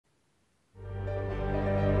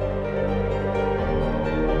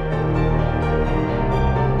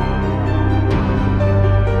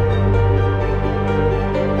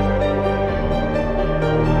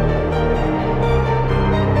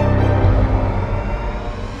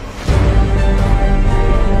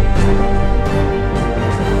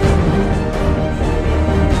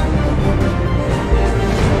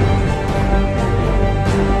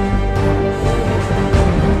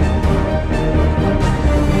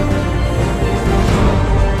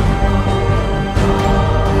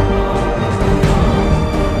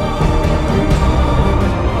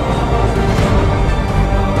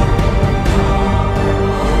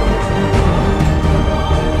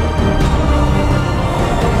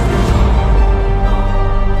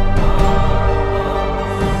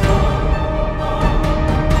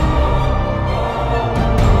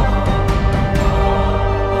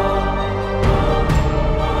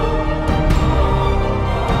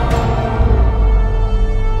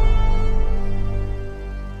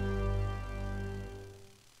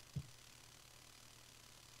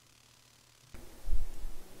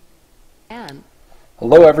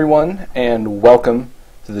Hello everyone, and welcome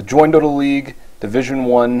to the joinDOTA League Division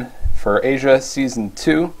 1 for Asia Season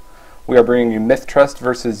 2. We are bringing you MiTH.Trust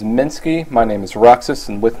versus Mineski. My name is Roxas,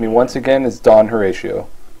 and with me once again is Don Horatio.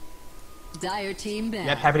 Dire team back.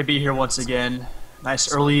 Yep, happy to be here once again.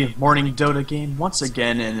 Nice early morning Dota game once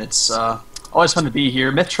again, and it's always fun to be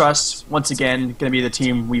here. MiTH.Trust, once again, going to be the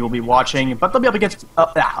team we will be watching, but they'll be up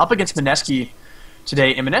against Mineski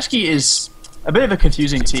today, and Mineski is a bit of a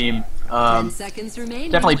confusing team. 10 seconds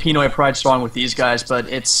remaining. Definitely Pinoy pride strong with these guys, but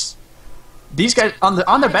it's these guys on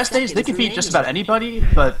their best days they can beat just about anybody,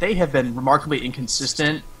 but they have been remarkably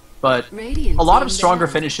inconsistent. But a lot of stronger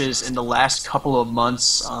finishes in the last couple of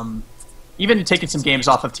months. Even taking some games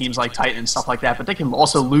off of teams like Titan and stuff like that, but they can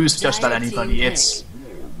also lose to just about anybody. It's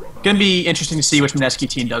going to be interesting to see which Mineski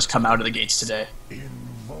team does come out of the gates today.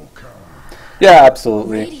 Yeah,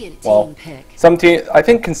 absolutely. Well, I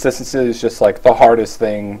think consistency is just like the hardest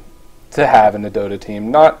thing to have in a Dota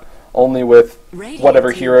team. Not only with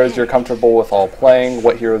whatever heroes you're comfortable with all playing,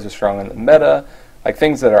 what heroes are strong in the meta, like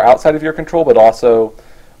things that are outside of your control, but also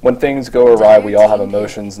when things go awry, we all have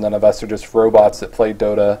emotions. None of us are just robots that play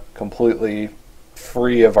Dota completely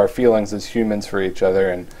free of our feelings as humans for each other.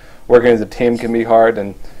 And working as a team can be hard.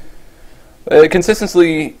 And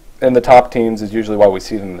consistency in the top teams is usually why we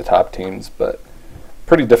see them in the top teams, but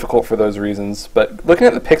pretty difficult for those reasons. But looking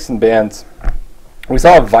at the picks and bans, we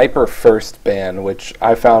saw a Viper first ban, which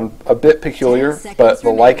I found a bit peculiar, but the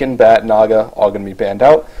Lycan, Bat, Naga all going to be banned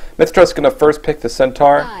out. MiTH.Trust going to first pick the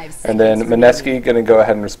Centaur, and then Mineski going to go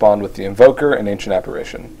ahead and respond with the Invoker and Ancient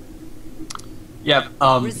Apparition. Yeah,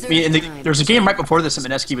 there's a game right before this that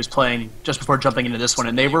Mineski was playing, just before jumping into this one,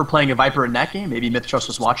 and they were playing a Viper in that game. Maybe MiTH.Trust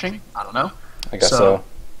was watching. I don't know. I guess so.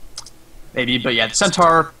 Maybe, but yeah, the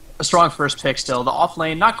Centaur, a strong first pick still. The off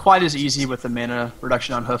lane, not quite as easy with the mana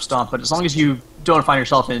reduction on Hoof Stomp, but as long as you don't find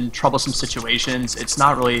yourself in troublesome situations, it's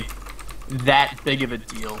not really that big of a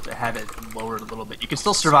deal to have it lowered a little bit. You can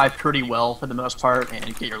still survive pretty well for the most part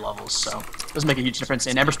and get your levels, so it doesn't make a huge difference.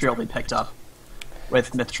 And Ember Spirit will be picked up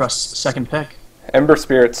with MiTH.Trust's second pick. Ember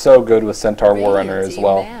Spirit's so good with Centaur Warrunner as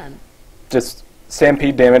well. Just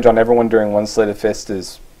stampede damage on everyone during one Sleight of Fist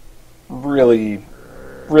is really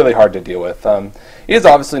hard to deal with. He is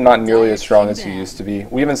obviously not nearly as strong as he used to be.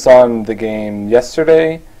 We even saw him in the game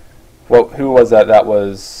yesterday. Well, who was that? That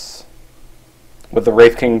was with the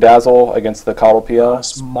Wraith King Dazzle against the Coddle PL.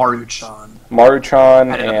 Maruchan.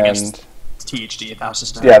 Maruchan and THD. That was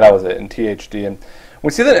just yeah, that was it. And THD. And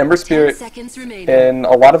we see that Ember Spirit in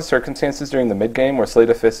a lot of circumstances during the mid game, where Sleight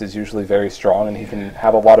of Fist is usually very strong and he can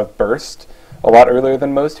have a lot of burst a lot earlier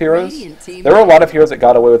than most heroes. There were a lot of heroes that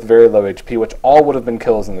got away with very low HP, which all would have been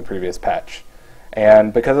kills in the previous patch.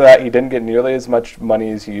 And because of that, he didn't get nearly as much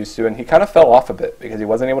money as he used to, and he kind of fell off a bit because he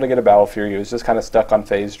wasn't able to get a Battle Fury. He was just kind of stuck on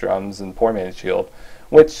phase drums and Poor Man's Shield,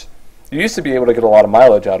 which you used to be able to get a lot of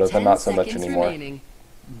mileage out of, and not so much anymore.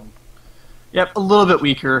 Yep, a little bit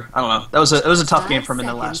weaker. I don't know. That was a tough game for him in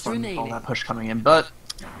the last one, all that push coming in. But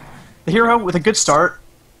the hero, with a good start,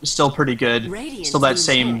 is still pretty good. Still that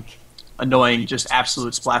same annoying, just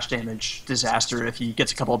absolute splash damage disaster if he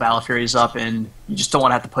gets a couple of Battle Furies up, and you just don't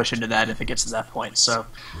want to have to push into that if it gets to that point. So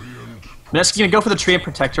Mineski going to go for the Treant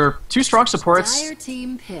Protector. Two strong supports,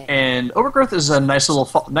 and Overgrowth is a nice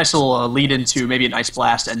little lead into maybe an Ice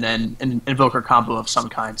Blast and then an Invoker combo of some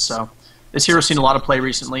kind. So this hero's seen a lot of play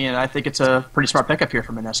recently, and I think it's a pretty smart pickup here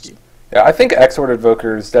for Mineski. Yeah, I think Exort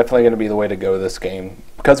Invoker is definitely going to be the way to go this game.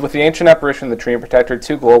 Because with the Ancient Apparition and the Treant Protector,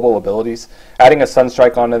 two global abilities, adding a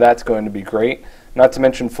Sunstrike onto that's going to be great. Not to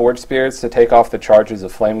mention Forge Spirits to take off the charges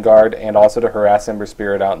of Flame Guard, and also to harass Ember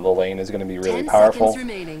Spirit out in the lane is going to be really powerful.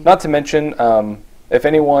 Not to mention, if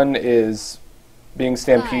anyone is being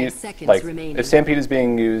Stampede, if Stampede is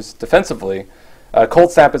being used defensively,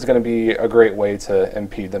 Cold Snap is going to be a great way to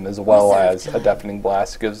impede them, as well as a Deafening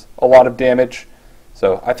Blast. Gives a lot of damage.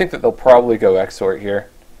 So I think that they'll probably go Exort here.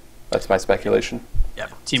 That's my speculation. Yeah,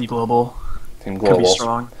 Team Global. Team Global. Could be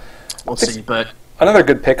strong. We'll see, but another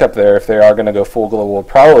good pickup there, if they are going to go full global, will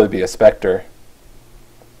probably be a Spectre.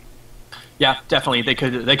 Yeah, definitely. They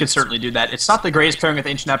could certainly do that. It's not the greatest pairing with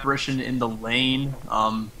Ancient Apparition in the lane.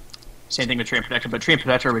 Same thing with Treant Protector, but Treant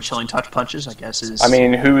Protector with Chilling Touch Punches, I guess, is... I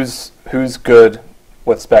mean, who's good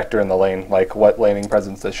with Spectre in the lane? Like, what laning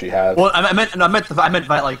presence does she have? Well, I meant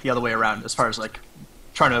like the other way around, as far as like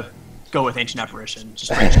trying to go with Ancient Apparition,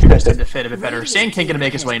 just trying to fit a bit better. Sand King going to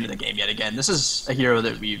make his way into the game yet again. This is a hero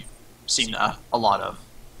that we've seen a lot of.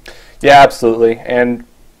 Yeah, absolutely, and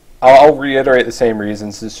I'll reiterate the same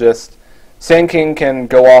reasons. It's just Sand King can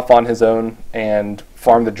go off on his own and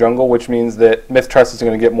farm the jungle, which means that MiTH.Trust is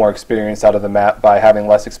going to get more experience out of the map by having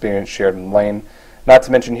less experience shared in lane. Not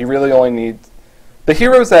to mention, he really only needs The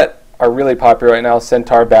heroes that are really popular right now,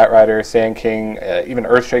 Centaur, Batrider, Sand King, even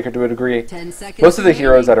Earthshaker to a degree. 10 seconds Most of the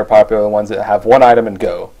heroes that are popular are the ones that have one item and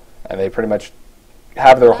go. And they pretty much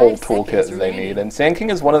have their whole 5 toolkit seconds that they remaining. need. And Sand King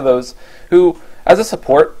is one of those who, as a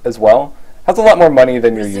support as well, has a lot more money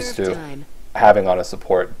than you're used Reserve to time. having on a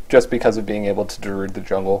support, just because of being able to Darude the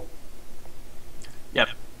jungle. Yep.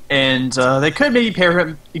 And they could maybe pair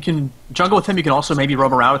him. You can jungle with him. You can also maybe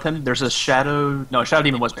roam around with him. There's a Shadow... No, Shadow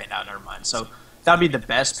Demon was banned out. Never mind. So that would be the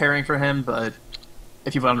best pairing for him, but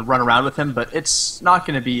if you want to run around with him. But it's not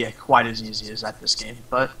going to be quite as easy as at this game.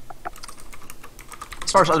 But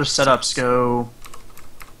as far as other setups go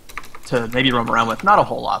to maybe roam around with, not a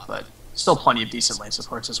whole lot, but still plenty of decent lane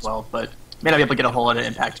supports as well. But may not be able to get a whole lot of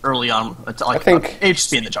impact early on. Like, I think...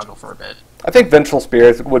 just be in the jungle for a bit. I think Vengeful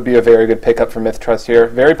Spirit would be a very good pickup for MiTH.Trust here.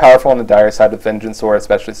 Very powerful on the dire side with Vengeance Sword,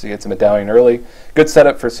 especially so he gets a medallion early. Good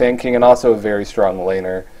setup for Sand King, and also a very strong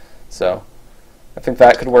laner. So, I think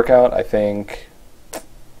that could work out. I think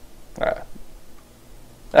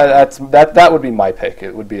that would be my pick.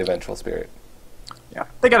 It would be a Vengeful Spirit. Yeah,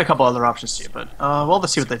 they got a couple other options too, but well,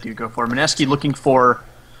 let's see what they do go for. Mineski looking for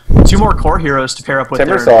 2 more core heroes to pair up with.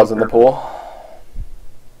 Timbersaw's in the pool.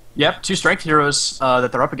 Yep, 2 strength heroes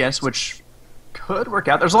that they're up against, which could work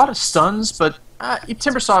out. There's a lot of stuns, but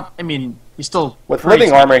Timbersaw, I mean, he's still... With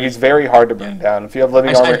living armor, he's very hard to bring down. If you have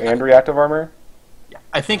living armor and reactive armor... Yeah,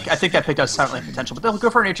 I think that pick does sound like potential, but they'll go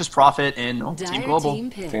for Nature's Prophet and Team Global.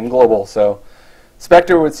 Team Global, so...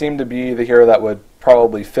 Spectre would seem to be the hero that would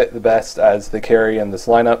probably fit the best as the carry in this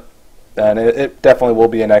lineup, and it definitely will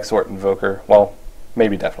be an Exort Invoker. Well,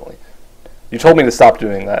 maybe definitely. You told me to stop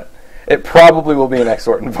doing that. It probably will be an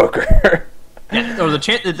Exort Invoker. Yeah, or the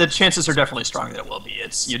chances are definitely strong that it will be.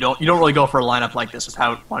 It's you don't really go for a lineup like this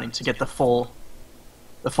without wanting to get the full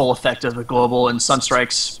effect of a global, and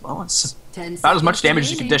Sunstrike's, well, it's about as much damage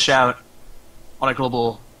as you can dish out on a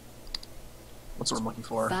global. What's the word I'm looking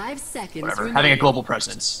for? 5 seconds. Whatever. Remaining. Having a global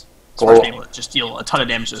presence. As far as being able to just deal a ton of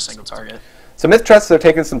damage to a single target. So MiTH.Trust, they're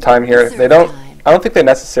taking some time here. I don't think they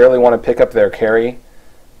necessarily want to pick up their carry,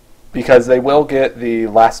 because they will get the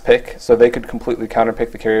last pick, so they could completely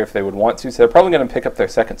counterpick the carry if they would want to. So they're probably going to pick up their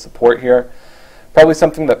second support here. Probably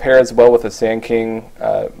something that pairs well with a Sand King.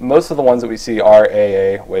 Most of the ones that we see are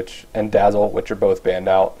AA, and Dazzle, which are both banned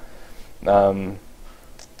out.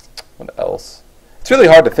 What else? It's really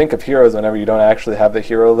hard to think of heroes whenever you don't actually have the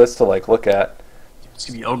hero list to look at. It's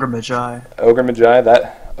going to be Ogre Magi. Ogre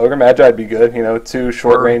Magi would be good. 2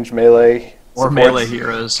 short-range melee Or supports. melee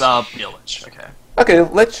heroes. Lich. Okay. Okay,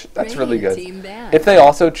 Lich, that's really good. If they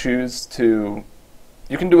also choose to...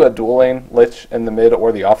 You can do a dual lane Lich in the mid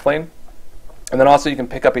or the off lane. And then also you can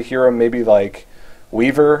pick up a hero maybe like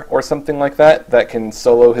Weaver or something like that can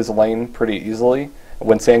solo his lane pretty easily.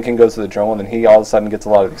 When Sand King goes to the jungle, then he all of a sudden gets a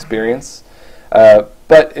lot of experience.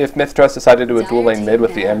 But if MiTH.Trust decided to do a dual lane mid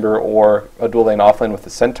with the Ember or a dual lane off lane with the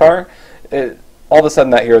Centaur, all of a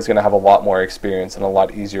sudden that hero is going to have a lot more experience and a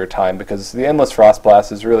lot easier time, because the Endless Frost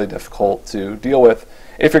Blast is really difficult to deal with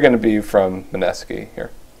if you're going to be from Mineski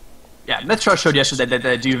here. Yeah, MiTH.Trust showed yesterday that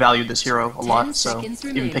they do value this hero a lot, so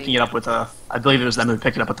even picking it up with I believe it was them who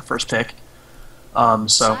picked it up with the first pick.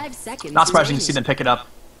 So, not surprising to see them pick it up.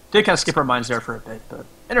 Did kind of skip our minds there for a bit, but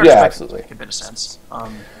in retrospect, absolutely. It make a bit of sense.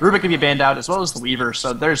 Rubik can be banned out as well as the Weaver, so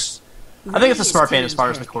I think it's a smart ban as far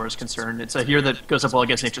as the core is concerned. It's a hero that goes up well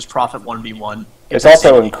against Nature's Prophet 1v1. It's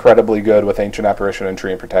also incredibly good with Ancient Apparition and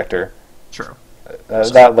Treant Protector. True.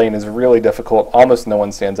 That lane is really difficult. Almost no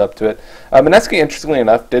one stands up to it. Mineski, interestingly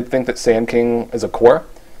enough, did think that Sand King is a core,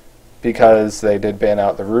 because they did ban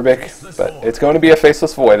out the Rubik, but it's going to be a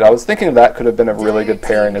Faceless Void. I was thinking that could have been a really good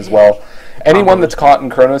pairing as well. Anyone that's caught in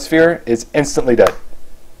Chronosphere is instantly dead.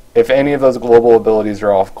 If any of those global abilities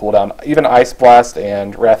are off cooldown, even Ice Blast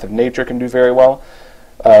and Wrath of Nature can do very well.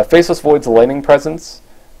 Faceless Void's laning presence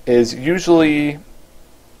is usually...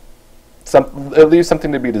 it leaves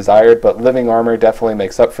something to be desired, but Living Armor definitely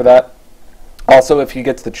makes up for that. Also, if he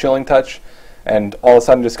gets the Chilling Touch, and all of a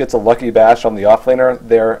sudden just gets a lucky bash on the offlaner,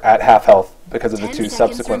 they're at half health because of the 2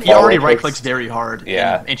 subsequent he already right-clicks very hard.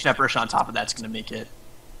 Yeah. And Ancient Apparition on top of that's going to make it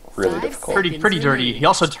really difficult. Pretty dirty. He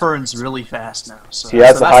also turns really fast now. So, he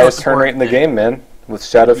has the highest turn rate in the game, man, with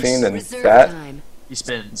Shadow Fiend and that. He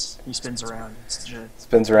spins. He spins around. It's legit.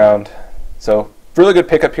 Spins around. So, really good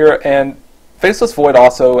pickup here. And Faceless Void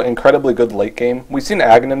also incredibly good late game. We've seen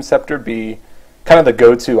Aghanim Scepter be kind of the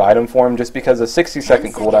go-to item for him, just because a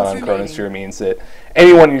 60-second cooldown on Chronosphere means that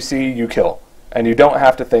anyone you see, you kill. And you don't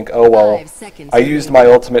have to think, oh, well, I used my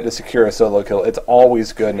ultimate to secure a solo kill. It's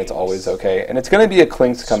always good and it's always okay. And it's going to be a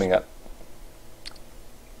Clinks coming up.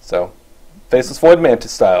 So, Faceless Void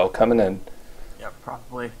Mantis style coming in. Yeah,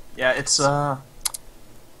 probably. Yeah, it's... I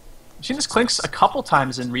I've seen this Clinks a couple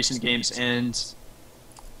times in recent games, and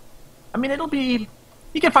I mean, it'll be...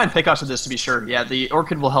 You can find pickoffs with this, to be sure. Yeah, the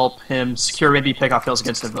Orchid will help him secure maybe pickoff kills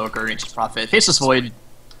against Invoker, Ancient Prophet. Faceless Void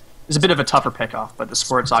is a bit of a tougher pickoff, but the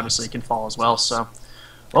Squirts obviously can fall as well. So,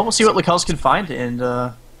 well, we'll see what Lakel's can find and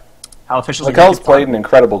how officials. Lakel's played an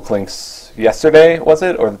incredible Clinks yesterday, was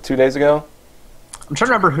it, or 2 days ago? I'm trying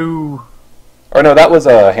to remember who. Or no, that was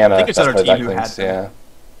Hannah. I think it's that other team who Clinks, had.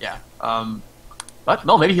 Yeah. Yeah. But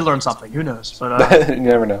no, maybe he learned something. Who knows? But you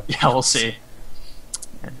never know. Yeah, we'll see.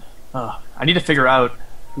 And, I need to figure out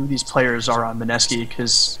who these players are on Mineski,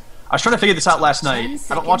 because I was trying to figure this out last night.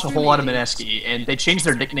 I don't watch a whole lot of Mineski, and they changed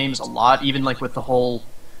their nicknames a lot, even like with the whole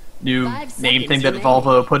new name thing that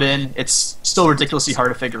Volvo put in. It's still ridiculously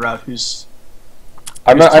hard to figure out who's...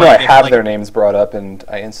 I know I have their names brought up, and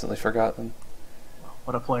I instantly forgot them.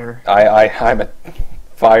 What a player. I'm a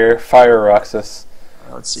Fire Roxas.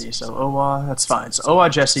 Let's see, so Owa, that's fine. So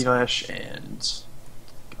Owa, Jesse Vesh, and...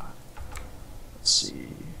 God. Let's see...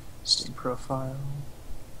 Steam profile...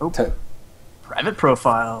 Oh, private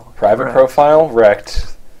profile. Private profile,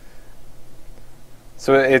 wrecked.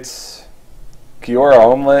 So it's Kiora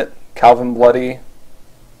Omelet, Calvin Bloody.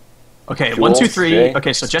 Okay, Jules, 1, 2, 3. Jay.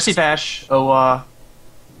 Okay, so Jesse Vash, Owa.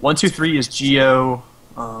 1, 2, 3 is Geo.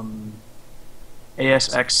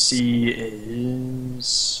 ASXC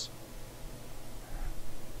is...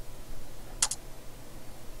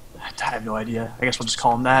 I have no idea. I guess we'll just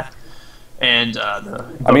call him that. And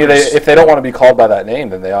I mean, if they don't want to be called by that name,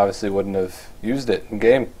 then they obviously wouldn't have used it in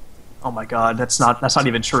game. Oh my God, that's not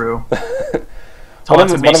even true.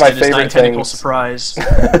 one of my favorite things. Surprise.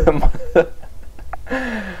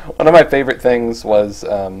 One of my favorite things was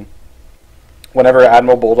whenever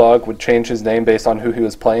Admiral Bulldog would change his name based on who he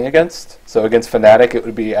was playing against. So against Fnatic, it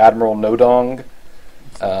would be Admiral Nodong.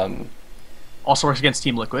 Also works against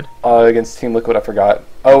Team Liquid. Against Team Liquid, I forgot.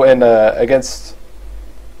 Oh, and against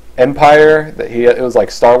Empire, it was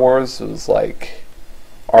like Star Wars. It was like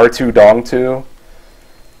R2 Dong 2,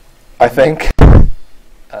 I think.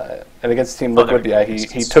 And against Team Liquid,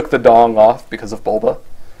 he took the Dong off because of Bulba.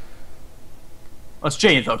 Oh, it's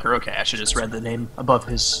Jay Invoker. Okay, I should have just read the name above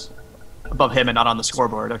him and not on the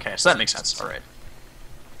scoreboard. Okay, so that makes sense. All right.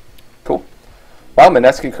 Cool. Wow,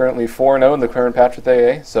 Mineski currently 4-0 in the current patch with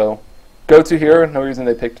AA, so go to here. No reason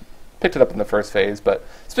they picked it up in the first phase, but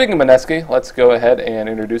speaking of Mineski, let's go ahead and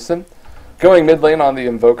introduce him. Going mid lane on the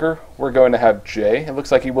Invoker, we're going to have Jay. It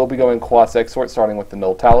looks like he will be going Quas Exort, starting with the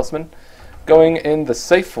Null Talisman. Going in the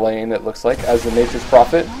safe lane, it looks like, as the Nature's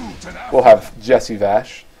Prophet, we'll have Jesse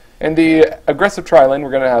Vash. In the aggressive tri-lane, we're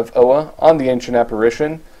going to have Oa. On the Ancient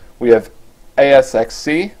Apparition, we have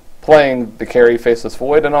ASXC, playing the carry Faceless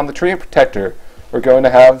Void. And on the Treant Protector, we're going to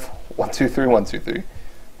have 1-2-3, 1-2-3.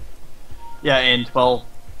 Yeah, and, well...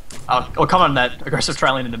 I'll come on that aggressive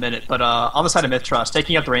tri-lane in a minute, but on the side of MiTH.Trust,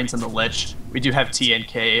 taking up the reins on the Lich, we do have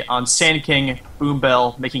TNK. On Sand King,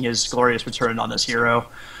 Boombell making his glorious return on this hero.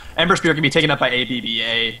 Ember Spear can be taken up by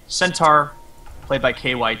ABBA. Centaur, played by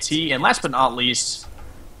KYT. And last but not least,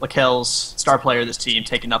 Lakel's star player of this team,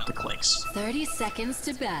 taking up the Clinks. 30 seconds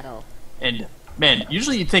to battle. And, man,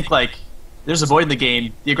 usually you'd think, like, there's a void in the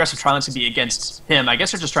game, the aggressive tri-lanes can be against him. I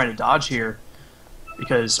guess they're just trying to dodge here.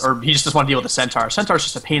 Or he just doesn't want to deal with the Centaur. Centaur's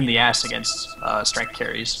just a pain in the ass against strength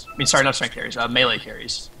carries. I mean, sorry, not strength carries, melee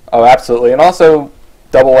carries. Oh, absolutely. And also,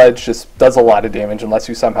 Double Edge just does a lot of damage unless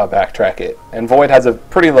you somehow backtrack it. And Void has a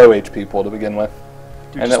pretty low HP pool to begin with.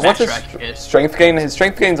 Dude, and what's his strength gain? His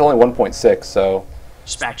strength gain's only 1.6, so...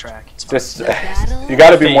 Just backtrack. Just you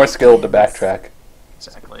gotta be more skilled to backtrack.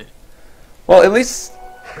 Exactly. Well, at least...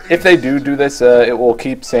 if they do this, it will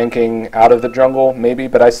keep Sand King out of the jungle, maybe.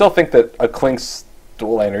 But I still think that a Clink's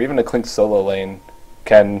dual lane, or even a Klink solo lane,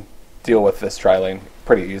 can deal with this tri-lane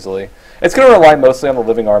pretty easily. It's going to rely mostly on the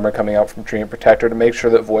living armor coming out from Treant Protector to make sure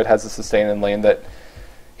that Void has a sustain in lane that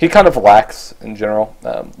he kind of lacks in general.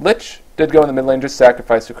 Lich did go in the mid lane, just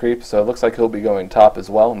sacrifice a creep, so it looks like he'll be going top as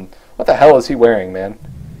well. And what the hell is he wearing, man?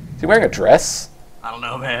 Is he wearing a dress? I don't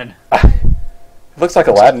know, man. He looks like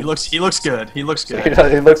Aladdin. He looks good. He looks good.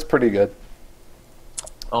 He looks pretty good.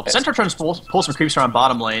 Well, Centaur tries to pull some creeps around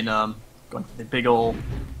bottom lane. Going for the big ol'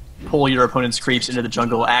 pull your opponent's creeps into the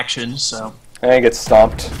jungle action, so... And he gets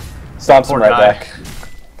stomped. Stomps him right back.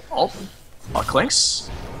 Oh, Clinks.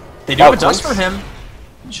 They do have a dust for him.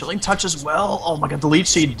 Chilling touch as well. Oh my god, the leech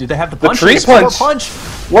seed. Do they have the punch? The tree punch!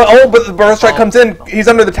 Well, oh, but the burst strike comes in. He's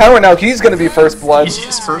under the tower now. He's going to be first blood.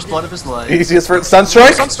 Easiest first blood of his life. Easiest first...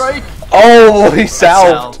 Sunstrike? Sunstrike! Oh, he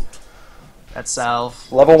salved. That's salve.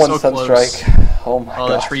 Level 1 Sunstrike. Oh my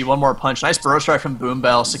god. Oh, the tree, one more punch. Nice burrow strike from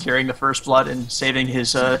Boombell, securing the first blood and saving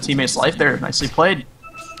his teammate's life there. Nicely played.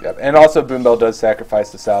 Yep, and also Boombell does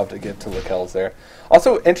sacrifice the salve to get to Lakel's there.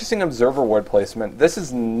 Also, interesting observer ward placement. This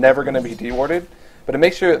is never going to be dewarded, but it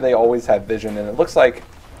makes sure that they always have vision, and it looks like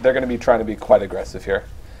they're going to be trying to be quite aggressive here.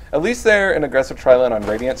 At least they're an aggressive tri-lane on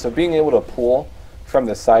Radiant, so being able to pull from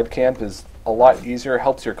the side camp is a lot easier,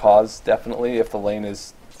 helps your cause, definitely, if the lane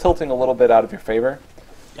is tilting a little bit out of your favor.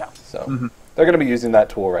 Yeah. So they're going to be using that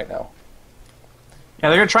tool right now. Yeah,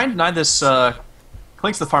 they're going to try and deny this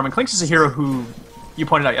Kiilstofte the farm, and Kiilstofte is a hero who, you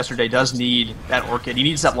pointed out yesterday, does need that Orchid. He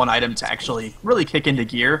needs that one item to actually really kick into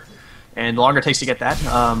gear, and the longer it takes to get that,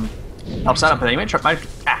 helps out. But he maybe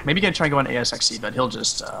going to try and go on ASXC, but he'll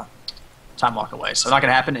just time walk away. So not going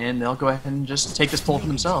to happen, and they'll go ahead and just take this pull for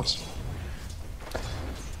themselves.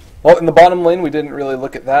 Well, in the bottom lane, we didn't really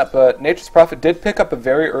look at that, but Nature's Prophet did pick up a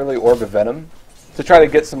very early Orb of Venom to try to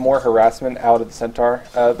get some more harassment out of the Centaur.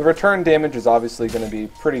 The return damage is obviously going to be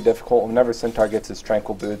pretty difficult whenever Centaur gets his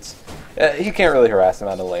Tranquil Boots. He can't really harass him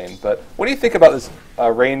out of lane, but what do you think about this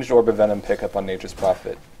ranged Orb of Venom pickup on Nature's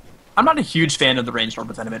Prophet? I'm not a huge fan of the ranged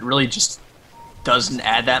Orb of Venom. It really just doesn't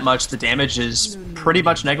add that much. The damage is pretty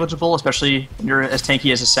much negligible, especially when you're as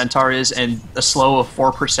tanky as a Centaur is, and a slow of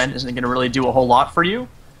 4% isn't going to really do a whole lot for you.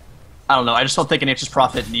 I don't know. I just don't think a Nature's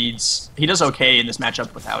Prophet needs... He does okay in this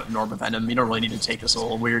matchup without an Orb of Venom. You don't really need to take this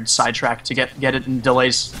little weird sidetrack to get it, and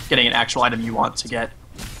delays getting an actual item you want to get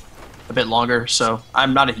a bit longer. So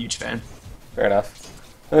I'm not a huge fan. Fair enough.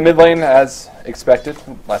 In the mid lane, as expected,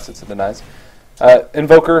 last hits of the Nice,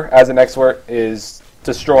 Invoker, as an expert, is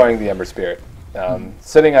destroying the Ember Spirit.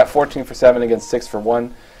 Sitting at 14 for 7 against 6 for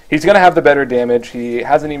 1. He's going to have the better damage. He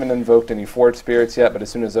hasn't even invoked any Forge Spirits yet, but as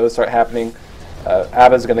soon as those start happening,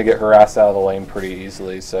 Abba's going to get harassed out of the lane pretty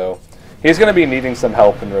easily, so he's going to be needing some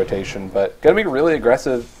help in rotation, but going to be really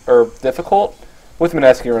aggressive, or difficult, with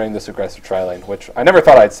Mineski running this aggressive tri-lane, which I never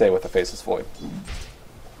thought I'd say with the Faceless Void.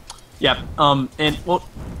 Yeah, and, well,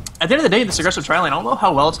 at the end of the day, this aggressive tri-lane, I don't know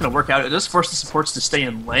how well it's going to work out. It does force the supports to stay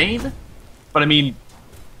in lane, but I mean,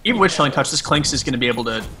 even with Chilling Touch, this Kiilstofte is going to be able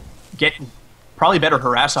to get probably better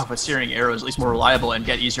harass off with Searing Arrows, at least more reliable, and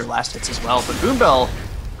get easier last hits as well, but Boombell...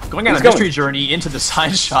 Going on a mystery journey into the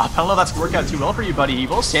side shop. I don't know if that's going to work out too well for you, buddy. He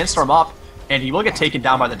will Sandstorm up, and he will get taken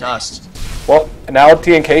down by the dust. Well, now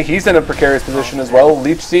TNK, he's in a precarious position as well.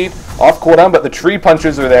 Leech Seed off cooldown, but the tree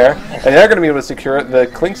punches are there, and they're going to be able to secure it. The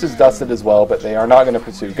Kiilstofte is dusted as well, but they are not going to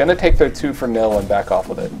pursue. Going to take their 2 for nil and back off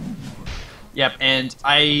with it. Yep, and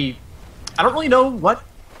I don't really know what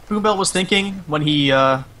Boombell was thinking when he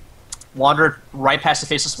wandered right past the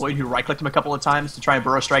Faceless Void, who right-clicked him a couple of times to try and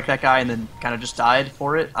burrow strike that guy, and then kind of just died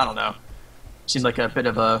for it. I don't know. Seemed like a bit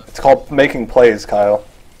of a... It's called making plays, Kyle.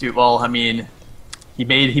 Dude, well, I mean, he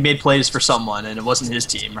made plays for someone, and it wasn't his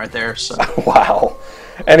team right there, so... Wow.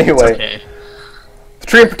 Anyway, it's okay. The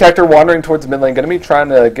Tree and Protector wandering towards mid lane, going to be trying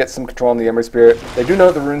to get some control on the Ember Spirit. They do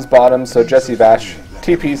know the rune's bottom, so Jesse Vash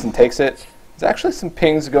TPs and takes it. There's actually some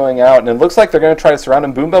pings going out, and it looks like they're going to try to surround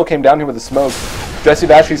him. Boombell came down here with a smoke. Jesse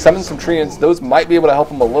Vash summons some treants. Those might be able to help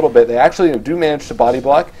him a little bit. They actually do manage to body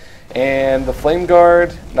block. And the Flame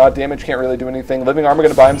Guard, not damage, can't really do anything. Living Armor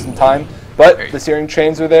going to buy him some time. But the Searing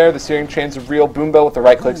Chains are there. The Searing Chains are real. Boombell with the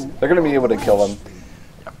right clicks. They're going to be able to kill him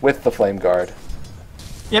with the Flame Guard.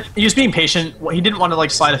 Yep, he was being patient. He didn't want to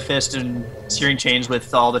like slide a fist and Searing Chains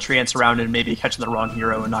with all the treants around and maybe catching the wrong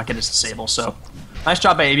hero and not get his disable. So nice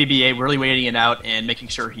job by ABBA, really waiting it out and making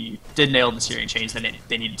sure he did nail the Searing Chains that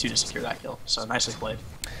they needed to secure that kill. So nicely played.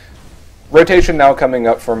 Rotation now coming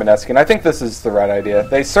up for Mineski, and I think this is the right idea.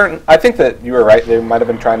 I think that you were right. They might have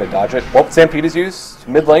been trying to dodge it. Well, Stampede is used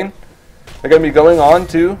mid lane. They're going to be going on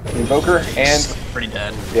to Invoker, and pretty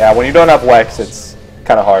dead. Yeah, when you don't have Wex, it's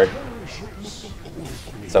kind of hard.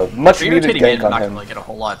 So much needed gank on him. Not going to really get a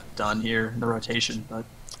whole lot done here in the rotation, but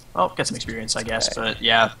well, get some experience, I guess. Okay. But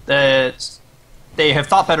yeah, they have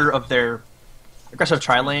thought better of their aggressive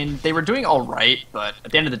tri-lane. They were doing all right, but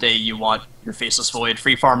at the end of the day, you want your Faceless Void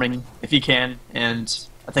free farming if you can, and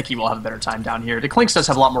I think he will have a better time down here. The Kiilstofte does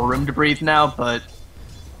have a lot more room to breathe now, but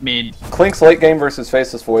I mean, Kiilstofte's late game versus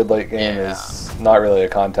Faceless Void late game is not really a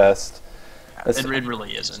contest. It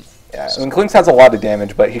really isn't. Yeah, I mean, Kiilstofte has a lot of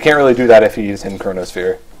damage, but he can't really do that if he's in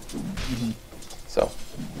Chronosphere. So,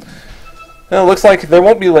 it looks like there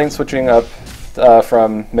won't be lane switching up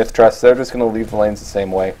from MiTH.Trust. They're just going to leave the lanes the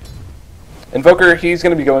same way. Invoker, he's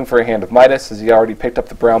going to be going for a Hand of Midas, as he already picked up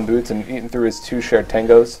the brown boots and eaten through his 2 shared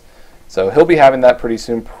tangos. So he'll be having that pretty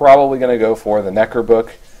soon. Probably going to go for the Necker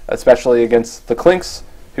book, especially against the Kiilstofte,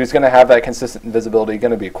 who's going to have that consistent invisibility,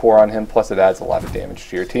 going to be a core on him, plus it adds a lot of damage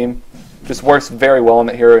to your team. Just works very well on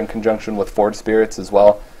that hero in conjunction with Forge Spirits as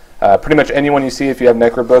well. Pretty much anyone you see, if you have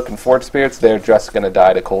Necro Book and Forge Spirits, they're just going to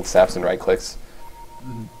die to cold snaps and right clicks.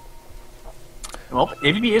 Well,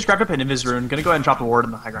 AVB is grabbed up an Invis Rune. Gonna go ahead and drop a ward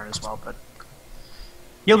in the high ground as well, but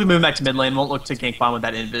he'll be moving back to mid lane. Won't look to gank bottom with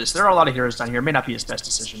that Invis. There are a lot of heroes down here. May not be his best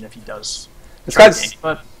decision if he does. This guy's gank,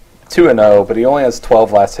 but 2-0, but he only has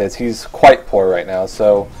 12 last hits. He's quite poor right now,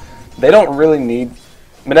 so they don't really need...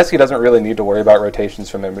 Mineski doesn't really need to worry about rotations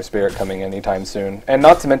from Ember Spirit coming anytime soon. And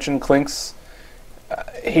not to mention, Klink's...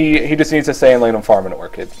 He just needs to stay in lane and farm an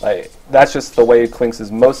Orchid. That's just the way Klink's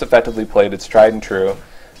is most effectively played. It's tried and true.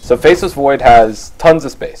 So Faceless Void has tons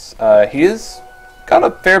of space. He has got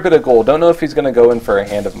a fair bit of gold. Don't know if he's going to go in for a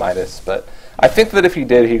hand of Midas, but I think that if he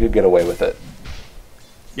did, he could get away with it.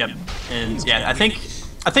 Yep, and yeah, I think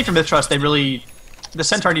for MiTH.Trust, the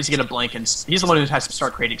Centaur needs to get a blank, and he's the one who has to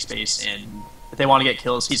start creating space, and if they want to get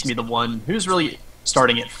kills, he's going to be the one who's really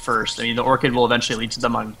starting it first. I mean, the Orchid will eventually lead to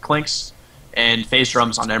them on Klinks, and Phase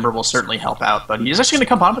Drums on Ember will certainly help out, but he's actually going to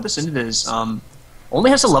come on with this Invis. Only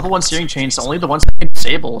has a level 1 Searing Chain, so only the ones that can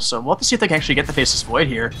disable, so we'll have to see if they can actually get the Faceless Void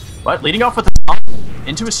here. But leading off with the top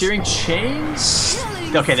into a Searing Chains...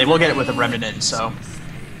 Okay, they will get it with a Remnant in, so...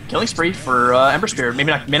 Killing spree for Ember Spirit. May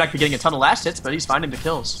not be getting a ton of last hits, but he's finding the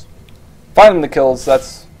kills. Finding the kills,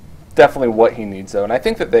 that's definitely what he needs, though, and I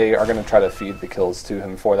think that they are going to try to feed the kills to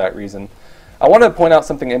him for that reason. I want to point out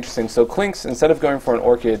something interesting. So Klinks, instead of going for an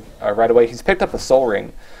Orchid right away, he's picked up a Soul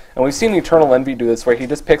Ring. And we've seen Eternal Envy do this, where he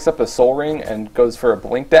just picks up a Soul Ring and goes for a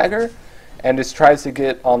Blink Dagger, and just tries to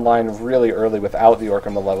get online really early without the Orc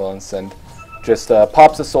Malevolence, and just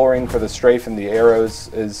pops a Soul Ring for the Strafe and the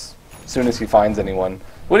arrows as soon as he finds anyone.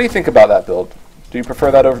 What do you think about that build? Do you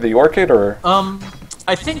prefer that over the Orchid, or...?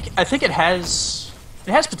 I think it has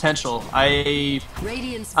potential. I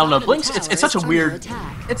don't know. Blinks. It's such a weird.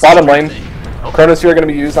 It's bottom lane. Chronosphere going to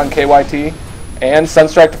be used on KYT, and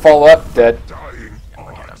Sunstrike to follow up. Dead.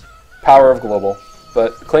 Power of global,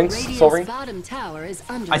 but Klink's Soul Ring.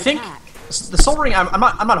 I think the Soul Ring. I'm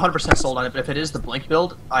not 100% sold on it, but if it is the Blink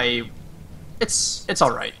build, it's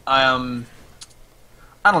all right.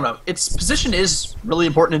 I don't know. Its position is really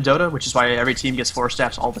important in Dota, which is why every team gets 4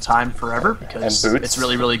 staffs all the time, forever, because it's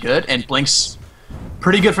really, really good. And Blink's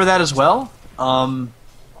pretty good for that as well. I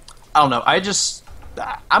don't know.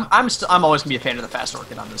 I'm always gonna be a fan of the fast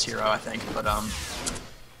Orchid on this hero, I think. But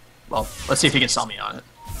well, let's see if he can sell me on it.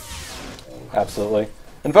 Absolutely.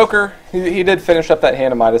 Invoker, he did finish up that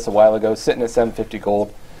hand of Midas a while ago, sitting at 750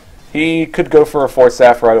 gold. He could go for a 4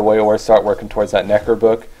 staff right away or start working towards that Necro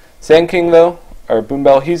book. Sand King, though, or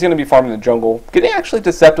Boombell, he's going to be farming the jungle, getting actually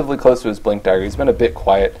deceptively close to his Blink Dagger. He's been a bit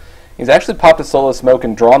quiet. He's actually popped a Solo Smoke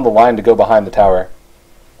and drawn the line to go behind the tower.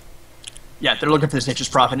 Yeah, they're looking for this Nature's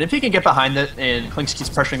Prophet. And if he can get behind it and Klinks keeps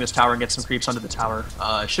pressuring this tower and get some creeps under the tower,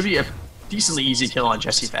 should be a decently easy kill on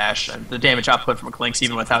Jesse Vash. And the damage output from a Klinks,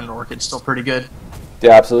 even without an Orchid, is still pretty good.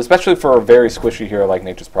 Yeah, absolutely, especially for a very squishy hero like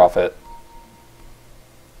Nature's Prophet.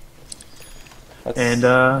 And,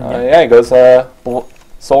 yeah, he goes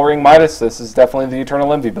Soul Ring Midas. This is definitely the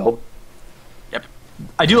Eternal Envy build. Yep.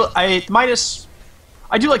 I do like the Midas.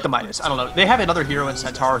 I don't know. They have another hero in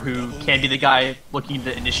Centaur who can be the guy looking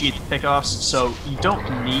to initiate the pickoffs, so you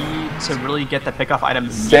don't need to really get the pickoff item.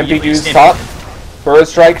 Stampede use top. Burrow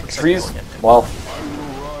Strike. Trees. Well.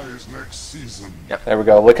 Yep. There we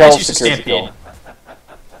go. Likel secures the kill.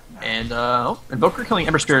 And, Invoker killing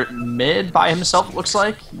Ember Spirit mid by himself, it looks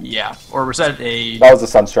like. Yeah. Or was that a... That was a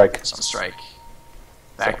Sunstrike. Sunstrike.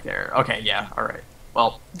 Back there. Okay, yeah, alright.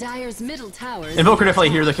 Well, Dire's middle tower Invoker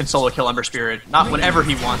definitely here that can solo kill Ember Spirit. Not whenever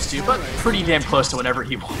he wants to, but pretty damn close to whenever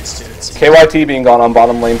he wants to. KYT being gone on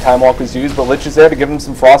bottom lane, Time Walk was used, but Lich is there to give him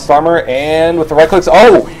some Frost Armor, and with the right clicks,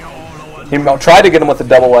 oh! He tried to get him with the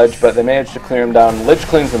double edge, but they managed to clear him down. Lich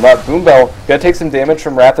cleans him up. Boombell gonna take some damage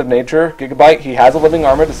from Wrath of Nature. Gigabyte, he has a living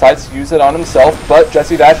armor, decides to use it on himself, but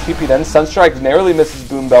Jesse Dash TP then. Sunstrike narrowly misses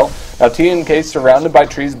Boombell. Now TNK surrounded by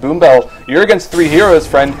trees. Boombell, you're against 3 heroes,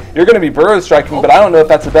 friend. You're going to be Burrow Striking, but I don't know if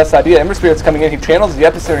that's the best idea. Ember Spirit's coming in. He channels the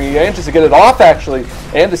Epicenter. He manages to get it off, actually.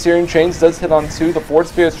 And the Searing Chains does hit on 2. The Ford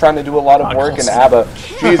Spirit's trying to do a lot of work, and Abba,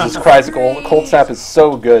 Jesus Christ, Cold Snap is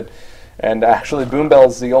so good. And actually,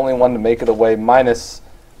 Boombell's the only one to make it away, minus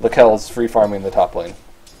Likel's free farming the top lane.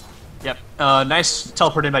 Yep. Nice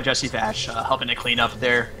teleport in by Jesse Vash, helping to clean up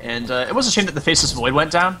there. And it was a shame that the Faceless Void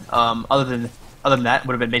went down. Other than that, it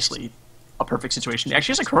would have been basically a perfect situation. He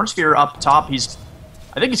actually has a Chronosphere up top.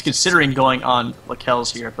 I think he's considering going on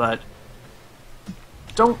Likel's here, but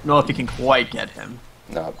don't know if he can quite get him.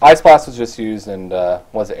 No, Ice Blast was just used and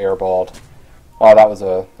was airballed. Wow, that was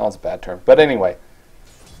a bad term. But anyway,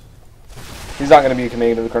 he's not going to be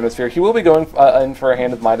committing to the Chronosphere. He will be going in for a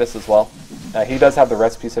hand of Midas as well. He does have the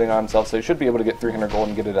recipe sitting on himself, so he should be able to get 300 gold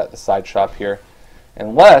and get it at the side shop here.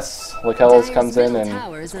 Unless Likel's comes in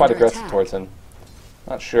and is quite aggressive towards him.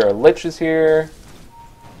 Not sure. Lich is here.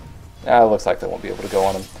 It looks like they won't be able to go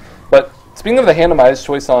on him. But speaking of the Hand of Midas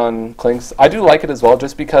choice on Klinks, I do like it as well,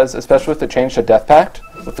 just because, especially with the change to Death Pact,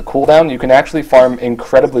 with the cooldown, you can actually farm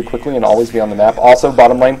incredibly quickly and always be on the map. Also,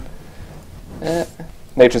 bottom lane,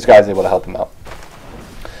 Nature's Guy is able to help him out.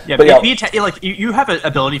 Yeah, but like you have an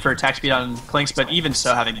ability for attack speed on Klinks, but even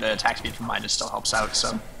so, having the attack speed from Midas still helps out. So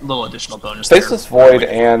a little additional bonus. Faceless Void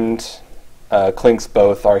and Klinks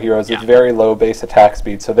both are heroes with very low base attack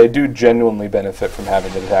speed, so they do genuinely benefit from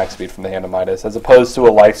having the attack speed from the Hand of Midas, as opposed to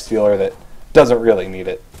a Lifestealer that doesn't really need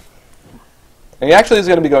it. And he actually is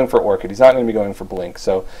going to be going for Orchid. He's not going to be going for Blink.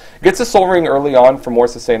 So gets a Soul Ring early on for more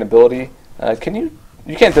sustainability.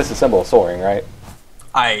 You can't disassemble a Soul Ring, right?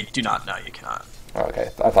 I do not know. You cannot. Oh, okay,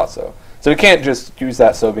 I thought so. So you can't just use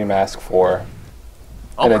that Sobi Mask for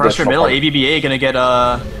Crusher middle, ABBA going to get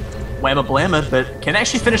Whamma Blamma, but can they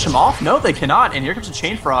actually finish him off? No, they cannot, and here comes a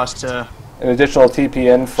Chain Frost to... An additional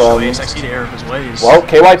TP in from... ASXE to air his ways. Well,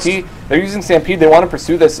 KYT, they're using Stampede, they want to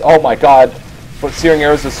pursue this. Oh my god, but Searing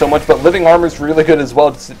Arrows does so much, but Living Armor is really good as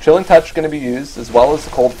well. Chilling Touch going to be used, as well as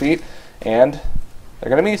the Cold Feet, and they're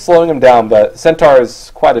going to be slowing him down, but Centaur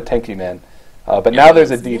is quite a tanky man. But now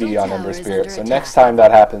there's a DD on Ember Spirit, so next time that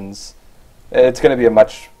happens, it's going to be a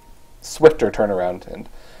much swifter turnaround. And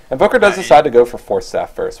Invoker does decide to go for Force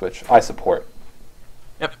Staff first, which I support.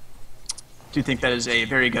 Yep. Do think that is a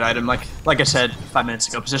very good item. Like I said 5 minutes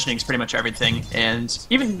ago, positioning is pretty much everything. And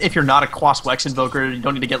even if you're not a Quas Wex Invoker, you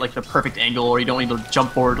don't need to get like the perfect angle, or you don't need to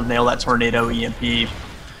jump forward to nail that Tornado EMP.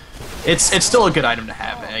 It's still a good item to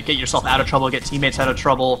have. Get yourself out of trouble, get teammates out of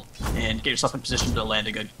trouble, and get yourself in position to land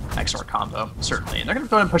a good XR combo, certainly. And they're going to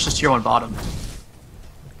go ahead and push this tier 1 bottom.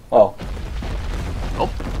 Oh.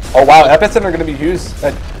 Oh, wow, Epicenter are going to be used.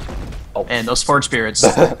 And those Forge Spirits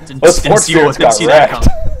didn't see that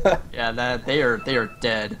come. Yeah, they are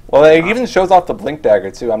dead. Well, it even shows off the Blink Dagger,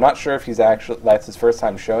 too. I'm not sure if that's his first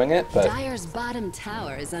time showing it, but... Dire's bottom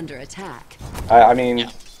tower is under attack. I mean...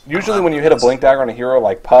 Usually when you hit a Blink Dagger on a hero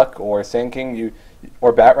like Puck or Sand King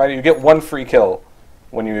or Bat Rider, you get one free kill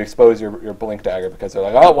when you expose your Blink Dagger, because they're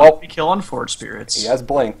like, oh, well... Free kill on Forge Spirits. He has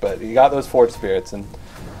Blink, but he got those Forge Spirits. And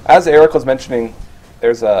as Eric was mentioning,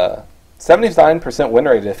 there's a 79% win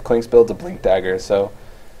rate if Klinks builds a Blink Dagger, so...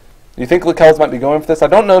 You think Lakel's might be going for this? I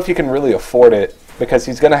don't know if he can really afford it, because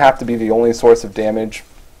he's going to have to be the only source of damage.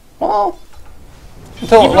 Well... I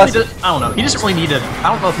don't know. He doesn't really need to...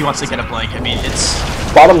 I don't know if he wants to get a Blink. I mean, it's...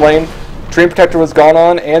 Bottom lane, Dream Protector was gone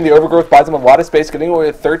on, and the Overgrowth buys him a lot of space, getting away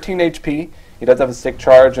with 13 HP. He does have a stick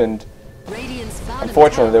charge, and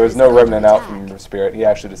unfortunately there was no Remnant out from Spirit. He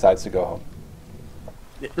actually decides to go home.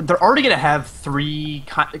 They're already going to have 3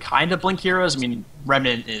 kind of Blink heroes. I mean,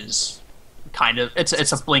 Remnant is kind of...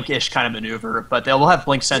 It's a Blink-ish kind of maneuver, but they will have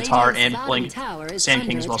Blink Centaur and Blink Sand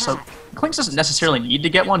King as well. So Klinks doesn't necessarily need to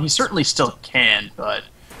get one. He certainly still can, but...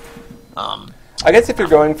 I guess if you're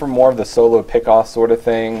going for more of the solo pick-off sort of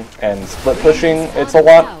thing and split pushing, it's a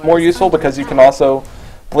lot more useful, because you can also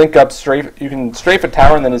blink up straight. You can strafe a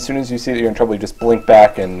tower, and then as soon as you see that you're in trouble, you just blink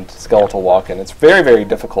back and skeletal walk in. It's very, very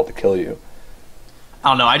difficult to kill you. I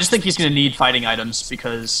don't know. I just think he's going to need fighting items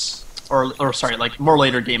because, or sorry, like more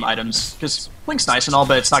later game items, because Blink's nice and all,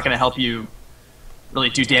 but it's not going to help you really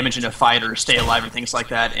do damage in a fight or stay alive or things like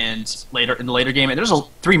that. And later in the later game, and there's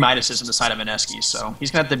 3 Midases on the side of Mineski, so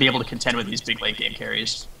he's going to have to be able to contend with these big late game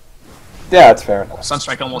carries. Yeah, that's fair enough.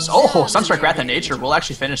 Sunstrike almost... Oh, Sunstrike Wrath of Nature will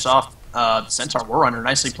actually finish off Centaur Warrunner.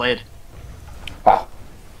 Nicely played. Wow.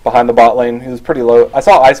 Behind the bot lane, he was pretty low. I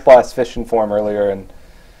saw Ice Blast fishing for him earlier, and...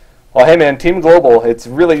 Well, hey man, Team Global, it's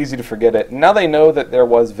really easy to forget it. Now they know that there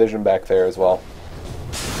was vision back there as well.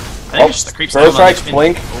 Burrow Strike,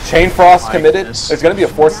 Blink, Chain Frost committed. There's going to be a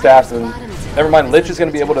Force Staff, and never mind, Lich is going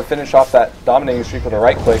to be able to finish off that dominating streak with a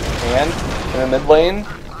right click. And in the mid lane,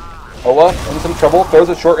 Oa in some trouble, throws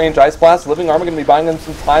a short range Ice Blast. Living Armor going to be buying him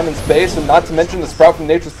some time and space, and not to mention the Sprout from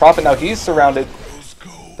Nature's Prophet. Now he's surrounded.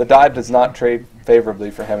 The dive does not trade favorably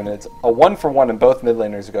for him, and it's a 1-for-1, and both mid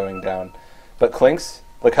laners are going down. But Klinks,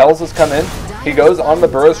 Lakel's has come in. He goes on the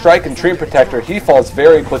Burrow Strike and Dream Protector. He falls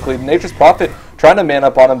very quickly. Nature's Prophet trying to man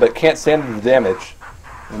up on him, but can't stand the damage.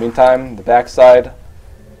 In the meantime, the backside,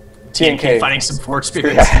 TNK fighting some Forge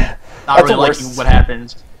Spirits. Yeah. Not really liking what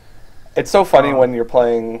happens. It's so funny when you're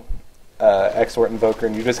playing Exort Invoker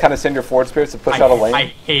and you just kind of send your Forge Spirits to push out a lane. I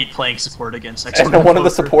hate playing support against Exort Invoker. And one of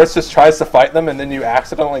the supports just tries to fight them, and then you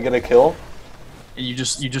accidentally get a kill. And you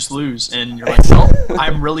just lose, and you're like, well,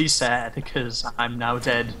 I'm really sad because I'm now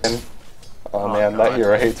dead. Oh man, God. That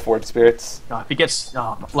hero hates Forge Spirits. If he gets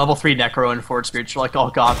level 3 Necro and Forge Spirits, you're like, oh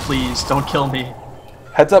god, please, don't kill me.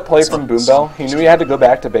 Heads up play from Boombell. He knew he had to go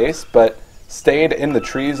back to base, but stayed in the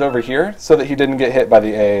trees over here so that he didn't get hit by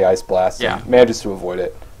the AA Ice Blast and manages to avoid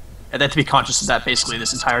it. And they have to be conscious of that basically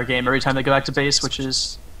this entire game every time they go back to base, which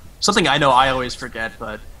is something I know I always forget,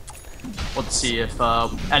 but let's see if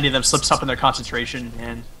any of them slips up in their concentration.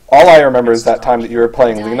 And all I remember is that time that you were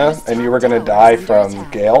playing Lena and you were going to die from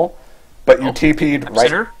Gale, but you TP'd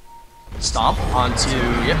right. Stomp onto...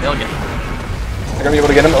 Yep, they'll get him. They're going to be able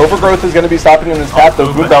to get him. Overgrowth is going to be stopping him in his path,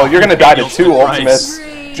 though. Boom, you're going to die to 2 ultimates.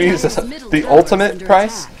 Jesus, the ultimate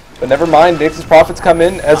price? But never mind, Nature's Prophets come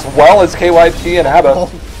in, as well as KYT and ABBA.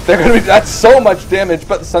 They're going to be, that's so much damage,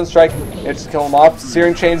 but the Sunstrike, it just kill him off.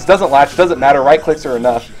 Searing Chains doesn't latch, doesn't matter, right clicks are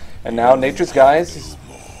enough. And now Nature's Guys is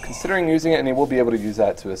considering using it, and he will be able to use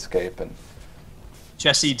that to escape. And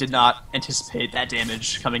Jesse did not anticipate that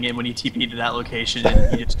damage coming in when he TP'd to that location,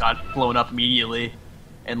 and he just got blown up immediately.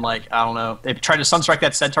 And, like, I don't know, they tried to Sunstrike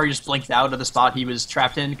that Centaur, he just blinked out of the spot he was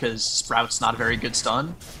trapped in, because Sprout's not a very good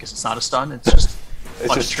stun. Because it's not a stun, it's just...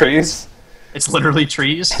 it's just trees? It's literally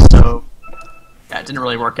trees, so... Yeah, it didn't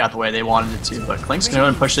really work out the way they wanted it to, but Klink's going to go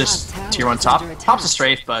and push this tier 1 top. Top's a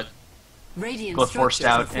strafe, but Glyph forced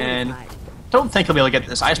out, and don't think he'll be able to get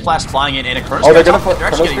this Ice Blast flying in and a Chronosphere. Oh, they're going to they're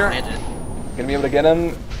actually getting planted. Going to be able to get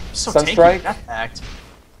him. So Sunstrike. That fact.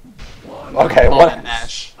 Okay, oh, what? That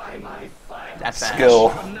bash. That bash.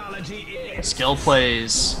 Skill. Skill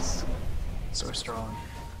plays. So strong.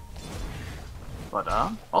 But,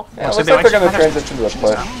 yeah, it looks like they're going to transition to a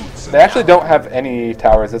push. They actually don't have any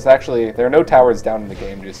towers. It's actually, there are no towers down in the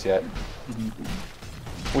game just yet.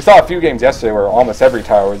 We saw a few games yesterday where almost every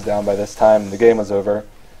tower was down by this time and the game was over.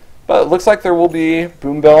 But it looks like there will be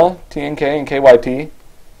Boombell, TNK, and KYT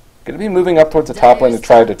going to be moving up towards the top lane to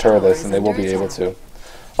try to deter this, and they will be able to.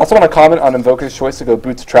 Also want to comment on Invoker's choice to go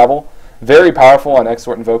Boots of Travel. Very powerful on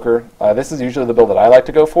Exort Invoker. This is usually the build that I like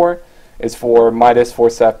to go for. Is for Midas,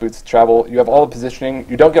 Force Staff, Boots of Travel. You have all the positioning.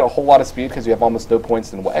 You don't get a whole lot of speed because you have almost no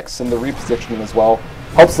points in Wex, and the repositioning as well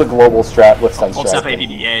helps the global strat with Sunstrike. Holds up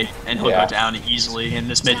ADDA, and he'll go down easily, and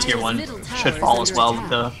this mid-tier 1 should fall as well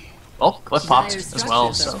with the... Oh, Glyph popped as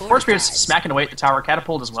well, so Force Spirit's smacking away at the tower,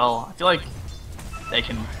 Catapult as well. I feel like they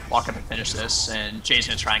can walk up and finish this, and Jay's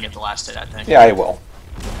going to try and get the last hit, I think. Yeah, he will.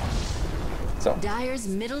 So,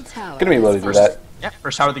 going to be able to do that. Yeah,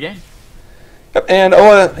 first tower of the game. Yep,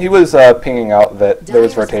 and he was pinging out that there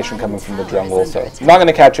was rotation coming from the jungle, so I'm not going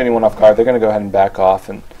to catch anyone off guard. They're going to go ahead and back off,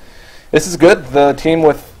 and this is good. The team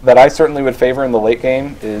that I certainly would favor in the late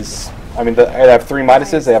game is, I mean, they have 3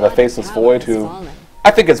 Midases. They have a Faceless Void, who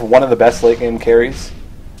I think is one of the best late game carries.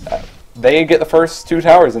 They get the first 2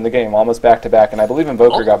 towers in the game, almost back to back, and I believe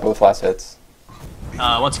Invoker got both last hits.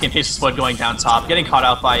 Once again, Faceless Void going down top, getting caught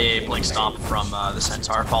out by a Blink Stomp from the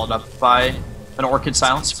Centaur, followed up by an Orchid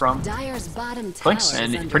Silence from Klinks,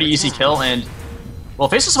 and pretty easy kill. And well,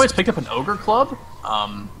 Faceless Void's picked up an Ogre Club.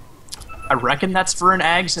 I reckon that's for an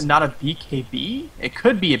Ags and not a BKB. It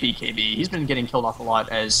could be a BKB. He's been getting killed off a lot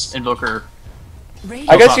as Invoker.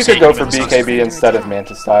 I guess you could go for BKB instead of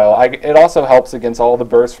Mantis Style. It also helps against all the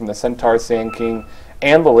bursts from the Centaur, Sand King,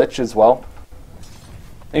 and the Lich as well.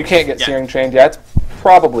 You can't get Searing Chained. Yeah, it's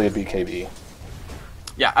probably a BKB.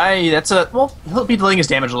 Yeah, well, he'll be delaying his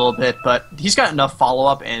damage a little bit, but he's got enough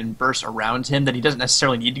follow-up and burst around him that he doesn't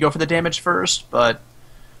necessarily need to go for the damage first, but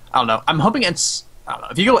I don't know. I'm hoping it's, I don't know.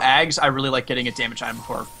 If you go Ags, I really like getting a damage item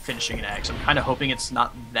before finishing an Ags. I'm kind of hoping it's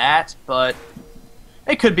not that, but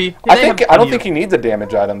it could be. I don't think he needs a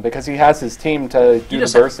damage item because he has his team to do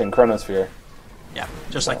the burst in Chronosphere. Yeah,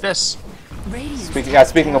 just like this.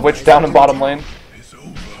 Speaking of which, down in bottom lane.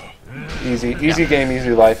 Easy game,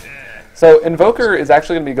 easy life. So Invoker is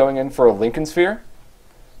actually going to be going in for a Lincoln Sphere.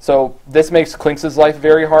 So this makes Klinks' life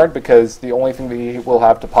very hard because the only thing that he will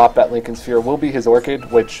have to pop that Lincoln Sphere will be his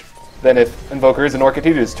Orchid, which then if Invoker is an Orchid,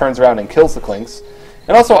 he just turns around and kills the Klinks.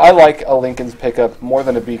 And also, I like a Lincoln's pickup more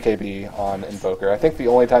than a BKB on Invoker. I think the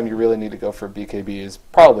only time you really need to go for BKB is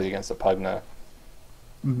probably against a Pugna.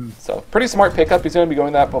 So, pretty smart pickup. He's going to be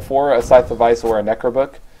going that before a Scythe of Ice or a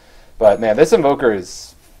Necrobook. But, man, this Invoker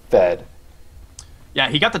is fed. Yeah,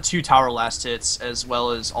 he got the 2 tower last hits as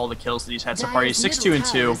well as all the kills that he's had so far. He's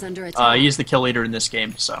 6-2-2. He's the kill leader in this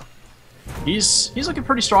game, so he's looking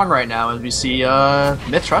pretty strong right now as we see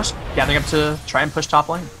MiTH.Trust gathering up to try and push top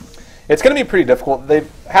lane. It's going to be pretty difficult. They've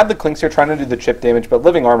had the Klinks here trying to do the chip damage, but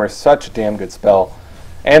Living Armor is such a damn good spell.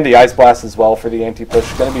 And the Ice Blast as well for the anti-push.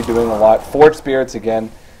 Going to be doing a lot. Forge Spirits again.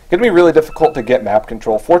 Going to be really difficult to get map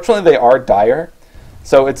control. Fortunately, they are dire,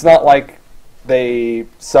 so it's not like they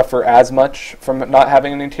suffer as much from not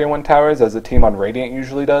having any Tier 1 towers as a team on Radiant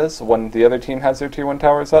usually does when the other team has their Tier 1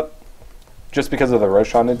 towers up, just because of the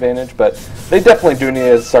Roshan advantage. But they definitely do need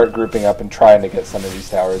to start grouping up and trying to get some of these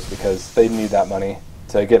towers because they need that money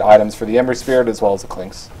to get items for the Ember Spirit as well as the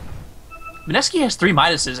Klinks. Mineski has 3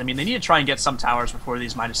 minuses. I mean, they need to try and get some towers before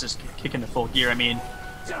these minuses kick into full gear. I mean,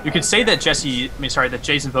 you could say that that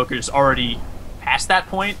Jay's Invoker is already past that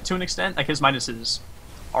point to an extent. Like, his minuses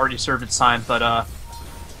already served its time, but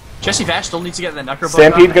Jesse Vash still needs to get that Necro.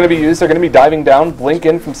 Stampede going to be used. They're going to be diving down. Blink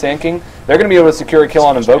in from Sand King. They're going to be able to secure a kill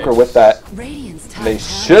on Invoker with that. They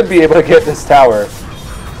should be able to get this tower.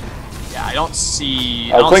 Yeah, I don't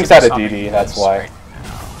see... Oh, Klink's out of DD, that's why.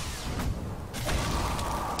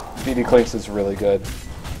 DD Klinks is really good.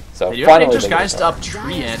 So they do finally have dangerous guys to up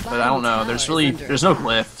Treant, but I don't know. There's no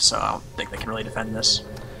glyph, so I don't think they can really defend this.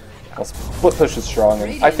 Well, split push is strong,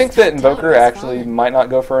 and I think that Invoker actually might not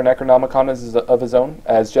go for a Necronomicon of his own,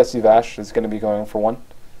 as Jesse Vash is going to be going for one.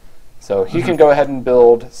 So he can go ahead and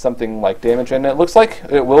build something like damage, and it looks like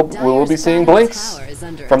we will be seeing blinks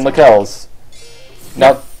from the Kells.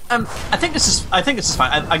 Now, I think this is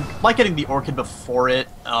fine. I like getting the Orchid before it,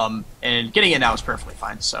 and getting it now is perfectly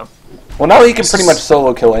fine. So, well, now he can pretty much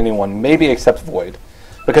solo kill anyone, maybe except Void,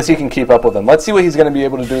 because he can keep up with them. Let's see what he's going to be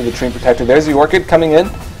able to do with the Treant Protector. There's the Orchid coming in.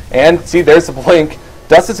 And see, there's the blink.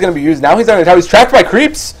 Dust is going to be used. Now he's on the tower. He's trapped by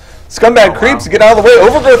creeps. Scumbag creeps. Get out of the way.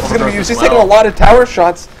 Overgrowth is going to be used. He's taking a lot of tower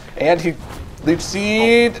shots. And he Leech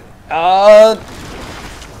Seed. Yeah.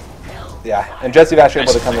 And Jesse Vash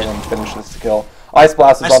able to come in and finish this kill. Ice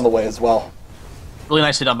Blast is on the way as well. Really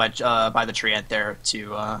nicely done by the Treant there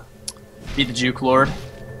to beat the Juke Lord.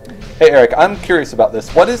 Hey Eric, I'm curious about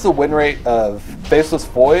this. What is the win rate of Faceless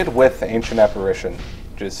Void with Ancient Apparition?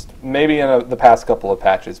 Just maybe in the past couple of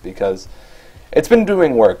patches, because it's been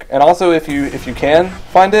doing work. And also, if you can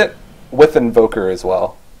find it with Invoker as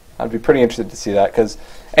well, I'd be pretty interested to see that, because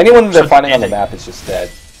anyone that they're finding on the map is just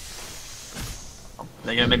dead.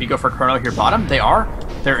 They gonna maybe go for Chrono here bottom? They are.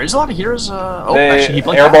 There is a lot of heroes. Actually, he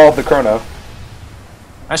airballed the Chrono.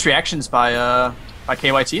 Nice reactions by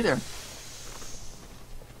KYT there.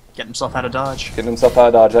 Getting himself out of dodge. Getting himself out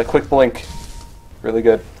of dodge. That quick blink, really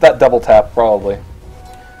good. That double tap probably.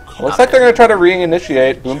 Looks like they're going to try to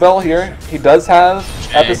reinitiate. Boombell here. He does have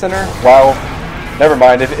Epicenter. Wow. Never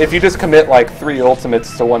mind. If you just commit like 3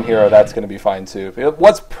 ultimates to one hero, that's going to be fine too. It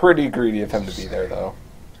was pretty greedy of him to be there, though.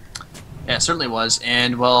 Yeah, it certainly was.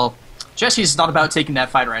 And, well, Jesse's not about taking that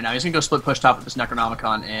fight right now. He's going to go split push top with this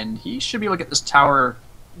Necronomicon, and he should be able to get this tower.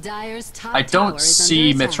 I don't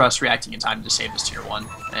see MiTH.Trust reacting in time to save this tier 1,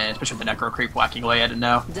 and especially with the Necro Creep whacking away at it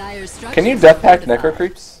now. Can you death pack Necro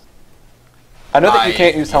Creeps? I know that you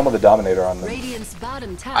can't use Helm of the Dominator on them.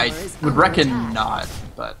 I would reckon not,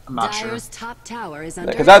 but I'm not sure.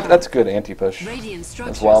 Because that's good anti-push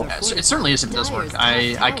as well. Yeah, it certainly is if it does work.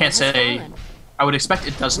 I can't say... I would expect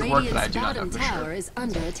it doesn't work, but I do not know for sure.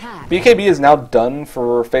 BKB is now done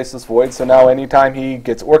for Faceless Void, so now anytime he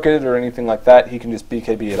gets Orchid or anything like that, he can just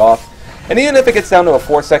BKB it off. And even if it gets down to a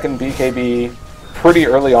 4-second BKB pretty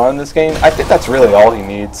early on in this game, I think that's really all he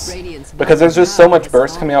needs. Because there's just so much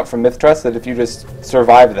burst coming out from MiTH.Trust that if you just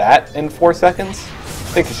survive that in 4 seconds,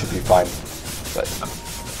 I think he should be fine. But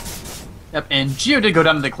yep, and Geo did go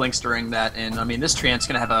down to the Klinks during that, and I mean, this Treant's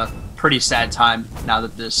going to have a pretty sad time now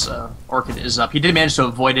that this Orchid is up. He did manage to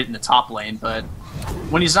avoid it in the top lane, but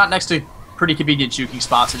when he's not next to pretty convenient juking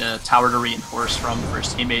spots and a tower to reinforce from for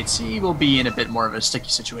his teammates, he will be in a bit more of a sticky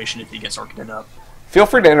situation if he gets Orchided up. Feel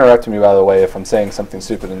free to interrupt me, by the way, if I'm saying something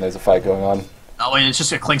stupid and there's a fight going on. Oh, and it's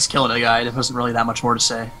just a Klinks killing a guy. There wasn't really that much more to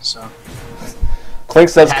say, so...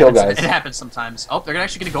 Klinks does kill guys. It happens sometimes. Oh, they're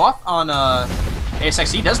actually going to go off on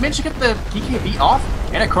ASXE. Does manage to get the PKB off,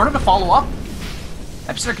 and a Chrono to follow up.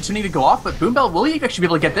 Epicenter continuing to go off, but Boombell, will he actually be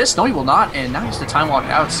able to get this? No, he will not, and now he's the time walk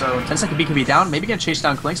out, so 10-second BKB down. Maybe going to chase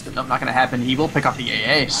down Klinks, but no, not going to happen. He will pick up the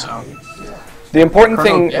AA, so... The important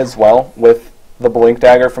thing as well with the Blink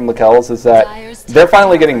Dagger from the Kells is that they're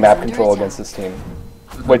finally getting map control against this team,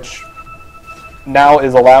 which now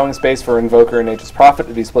is allowing space for Invoker and Nature's Prophet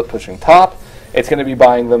to be split pushing top. It's going to be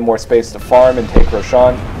buying them more space to farm and take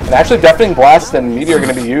Roshan. And actually, Deafening Blast and Meteor are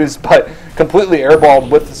going to be used, but completely airballed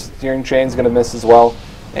with the steering chain is going to miss as well.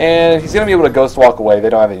 And he's going to be able to Ghost Walk away. They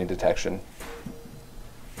don't have any detection.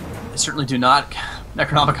 They certainly do not.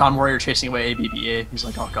 Necronomicon Warrior chasing away ABBA. He's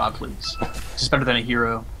like, oh god, please. This is better than a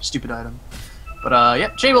hero. Stupid item. But,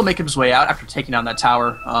 yeah, Jay will make his way out after taking down that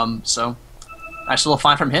tower. So, nice little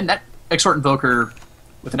find from him. That Exort Invoker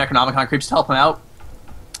with the Necronomicon creeps to help him out.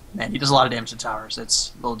 Man, he does a lot of damage to towers.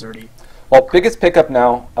 It's a little dirty. Well, biggest pickup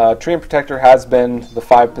now. Treant Protector has been the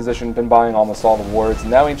 5 position, been buying almost all the wards.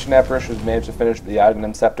 And now Ancient Apparition has managed to finish the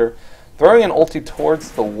Adonam Scepter. Throwing an ulti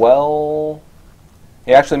towards the well.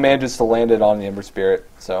 He actually manages to land it on the Ember Spirit.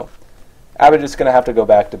 So, Abba just going to have to go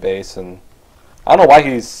back to base. And I don't know why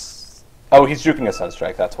he's... Oh, he's juking a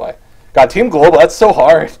Sunstrike, that's why. God, Team Global, that's so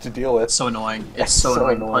hard to deal with. It's so annoying. It's so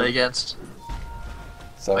annoying to play against.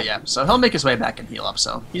 So But yeah, so he'll make his way back and heal up,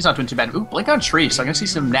 so he's not doing too bad. Ooh, Blink on Tree, so I'm going to see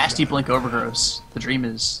some nasty Blink overgrowths. The dream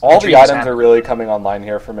is... all the items are really coming online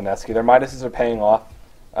here for Mineski. Their Midases are paying off.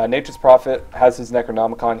 Nature's Prophet has his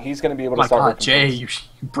Necronomicon. He's going to be able to start working. Jay, you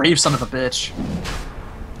brave son of a bitch.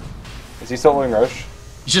 Is he soloing Roche?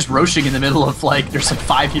 He's just Roshing in the middle of, like, there's like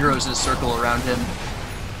 5 heroes in a circle around him.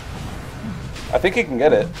 I think he can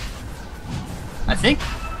get it. I think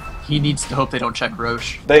he needs to hope they don't check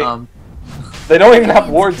Roche. They don't even have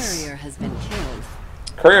wards.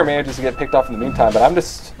 Courier manages to get picked off in the meantime, but I'm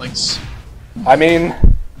just... Links. I mean...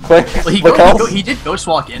 Well, he did Ghost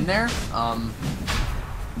Walk in there.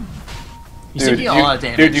 He's taking a lot of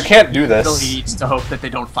damage. Dude, you can't do this. Still, he needs to hope that they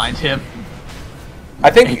don't find him.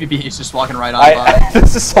 I think... Maybe he's just walking right on by.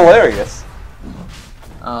 This is hilarious.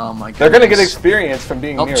 Oh my god. They're gonna get experience from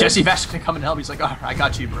being near. Jesse Vash is gonna come and help. He's like, oh, I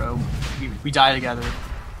got you, bro. We die together.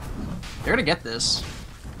 They're gonna get this.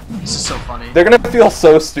 This is so funny. They're gonna feel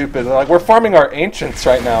so stupid. They're like, we're farming our ancients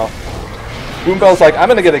right now. Boombell's like, I'm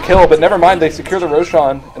gonna get a kill, but never mind. They secure the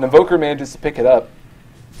Roshan, and Invoker manages to pick it up.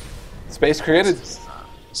 Space created.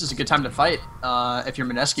 This is a good time to fight if you're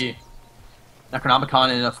Mineski.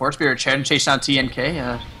 Necronomicon and a Force Spirit chase down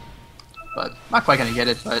TNK. But not quite gonna get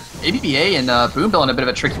it. But ABBA and Boombell in a bit of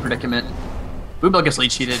a tricky predicament. Boombell gets lead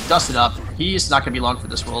cheated, dusted up. He's not gonna be long for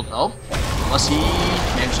this world. Oh, unless he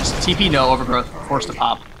manages TP, no overgrowth, forced to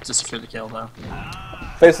pop to secure the kill though.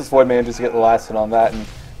 Faceless Void manages to get the last hit on that, and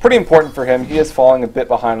pretty important for him. He is falling a bit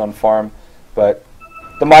behind on farm, but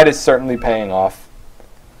the might is certainly paying off.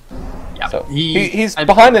 Yeah, so he's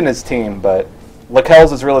behind in his team, but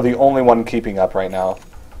Lakel's is really the only one keeping up right now.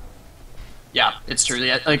 Yeah, it's true.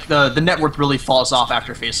 Like the net worth really falls off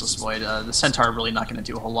after Faceless Void. The Centaur really not going to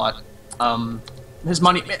do a whole lot. His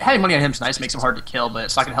money, having money on him is nice, makes him hard to kill, but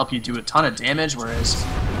it's not going to help you do a ton of damage. Whereas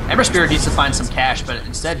Ember Spirit needs to find some cash, but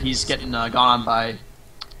instead he's getting gone on by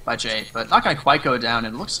Jay, but not going to quite go down.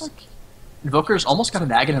 And it looks like Invoker's almost got an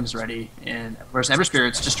Aghanims ready, and whereas Ember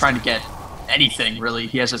Spirit's just trying to get anything really.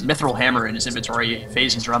 He has his Mithril Hammer in his inventory,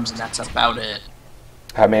 Phase and Drums, and that's about it.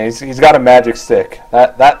 I mean, he's got a magic stick.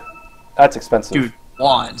 That's expensive. Dude,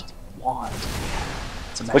 wand.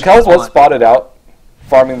 Lakel's was spotted out,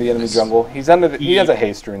 farming the enemy jungle. He has a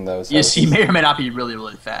haste rune though. So yes, he may or may not be really,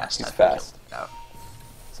 really fast. He's fast.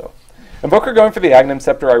 So, Invoker going for the Aghanim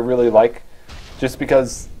Scepter I really like, just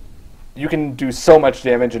because you can do so much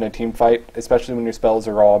damage in a team fight, especially when your spells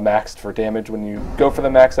are all maxed for damage. When you go for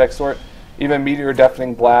the max Exort, even Meteor,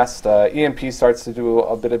 Deafening Blast, EMP starts to do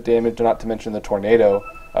a bit of damage, not to mention the Tornado.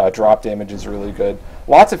 Drop damage is really good.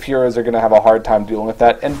 Lots of heroes are going to have a hard time dealing with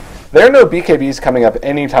that, and there are no BKBs coming up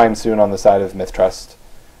anytime soon on the side of MiTH.Trust.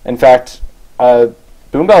 In fact,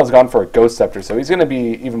 Boombell has gone for a Ghost Scepter, so he's going to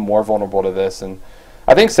be even more vulnerable to this, and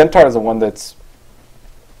I think Centaur is the one that's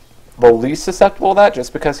the least susceptible to that,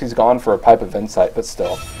 just because he's gone for a Pipe of Insight, but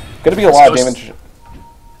still. Going to be a lot of damage.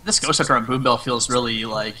 This Ghost Scepter on Boombell feels really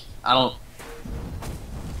like, I don't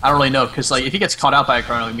really know, because like if he gets caught out by a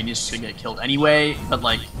Chrono, I mean he's just gonna get killed anyway. But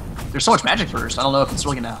like, there's so much magic burst. I don't know if it's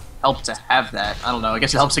really gonna help to have that. I don't know. I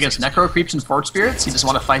guess it helps against Necro Creeps and Forge Spirits. You just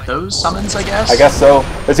want to fight those summons, I guess. I guess so.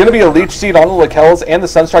 There's gonna be a Leech Seed on the Lakel's and the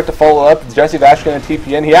Sunstrike to follow up. Jesse Vash gonna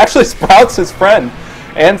TP in. He actually sprouts his friend,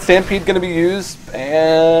 and Stampede gonna be used.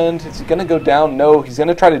 And is he gonna go down? No. He's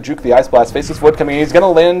gonna try to juke the Ice Blast. Faceless Wood coming in. He's gonna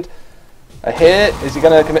land a hit. Is he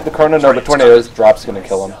going to commit the Chrono? No, the Tornado's drop's going to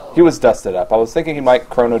kill him. He was dusted up. I was thinking he might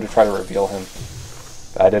Chrono to try to reveal him.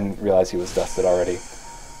 But I didn't realize he was dusted already.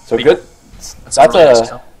 So good. That's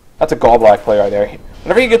a Gallblack play right there.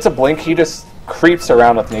 Whenever he gets a blink, he just creeps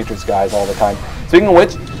around with Nature's guys all the time. Speaking of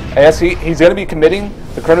which, I guess he's going to be committing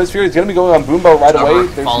the Chronosphere. He's going to be going on Boombell right away.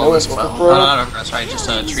 There's no that's right. Just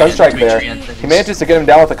a Sunstrike there. He manages to get him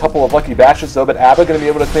down with a couple of lucky bashes though, but Abba going to be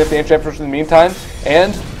able to clean up the Ancient Emperor in the meantime.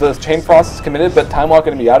 And the Chain Frost is committed, but Time Walk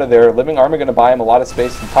going to be out of there. Living Armor going to buy him a lot of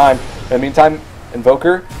space and time. In the meantime,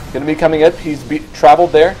 Invoker going to be coming up. He's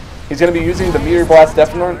traveled there. He's going to be using the Meteor Blast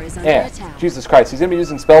Deafening. Jesus Christ. He's going to be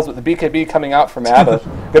using spells with the BKB coming out from Abba.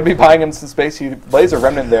 Going to be buying him some space. He lays a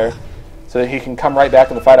Remnant there, so that he can come right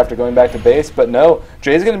back in the fight after going back to base. But no,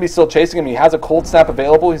 Jay's going to be still chasing him. He has a Cold Snap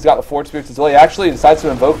available. He's got the Forge Spirits as well. He actually decides to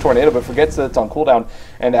invoke Tornado, but forgets that it's on cooldown.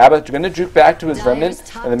 And Abba's going to juke back to his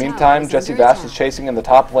Remnant. In the meantime, Jesse Bash is chasing in the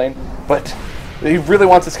top lane, but he really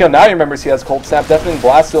wants to kill. Now he remembers he has Cold Snap. Deafening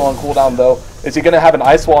Blast still on cooldown, though. Is he going to have an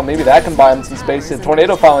Ice Wall? Maybe that can buy him some space. The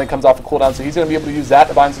Tornado finally comes off of cooldown, so he's going to be able to use that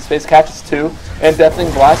to buy him some space. Catches two, and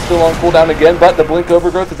Deafening Blast still on cooldown again, but the Blink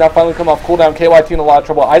Overgrowth has now finally come off cooldown. KYT in a lot of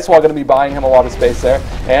trouble. Ice Wall going to be buying him a lot of space there,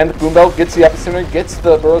 and Boombell gets the Epicenter, gets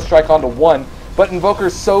the Burrow Strike onto one, but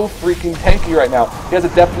Invoker's so freaking tanky right now. He has a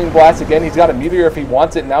Deafening Blast again. He's got a Meteor if he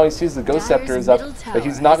wants it. Now he sees the Ghost Scepter is up, but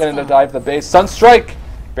he's not going to dive the base. Sunstrike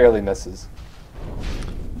barely misses.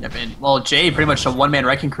 Yep, and, well, Jay pretty much a one-man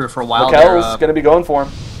wrecking crew for a while. Raquel's going to be going for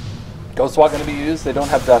him. Ghost Walk going to be used. They don't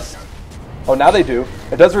have Dust. Oh, now they do.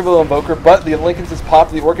 It does reveal Invoker, but the Lincoln's is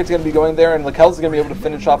popped. The Orchid's going to be going there, and Lakel's going to be able to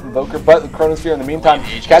finish off Invoker, but the Chronosphere in the meantime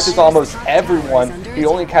catches almost everyone. He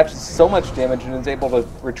only catches so much damage and is able to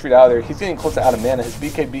retreat out of there. He's getting close to out of mana. His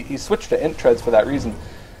BKB, he switched to Int Treads for that reason.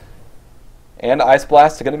 And Ice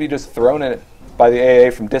Blast is going to be just thrown in by the AA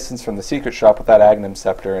from distance from the Secret Shop with that Aghanim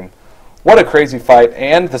Scepter. And what a crazy fight.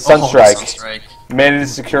 And the Sunstrike managed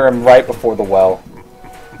to secure him right before the well.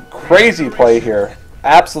 Crazy play here.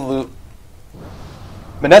 Absolute.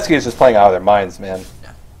 Mineski is just playing out of their minds, man.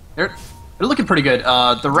 Yeah. They're looking pretty good.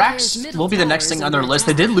 The Rax will be the next thing on their list.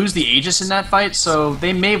 They did lose the Aegis in that fight, so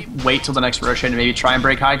they may wait till the next Roshan to maybe try and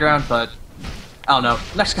break high ground, but I don't know.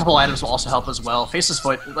 The next couple items will also help as well. Faceless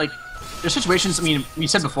Foot, like, there's situations, I mean, we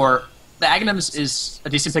said before, the Aghanims is a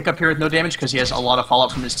decent pickup here with no damage because he has a lot of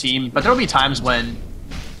follow-up from his team, but there will be times when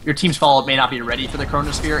your team's follow-up may not be ready for the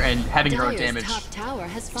Chronosphere, and having your own damage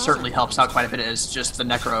certainly helps out quite a bit as just the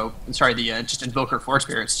just Invoker Force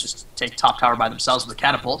Spirits just take top tower by themselves with a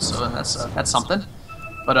catapult, so that's something.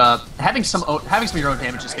 But having some of your own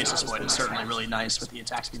damage as Faceless Void is certainly really nice with the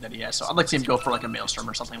attack speed that he has, so I'd like to see him go for like a Maelstrom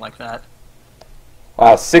or something like that.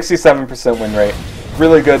 Wow, 67% win rate.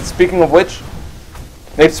 Really good. Speaking of which,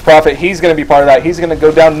 MiTH's Prophet, he's going to be part of that. He's going to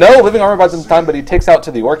go down. No, Living Armor buys him time, but he takes out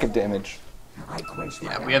to the Orchid damage.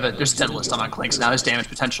 Yeah, there's a dead list on Clinks now. His damage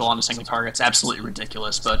potential on a single target is absolutely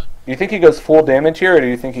ridiculous, but... Do you think he goes full damage here, or do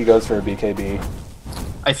you think he goes for a BKB?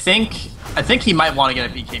 I think he might want to get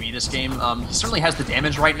a BKB this game. He certainly has the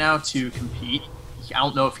damage right now to compete. I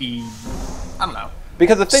don't know if he... I don't know.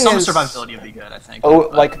 Because the thing is... Some survivability would be good, I think. Oh,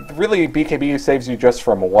 like, really, BKB saves you just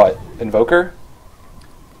from what? Invoker?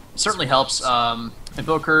 It certainly helps.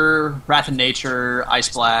 Invoker, Wrath of Nature, Ice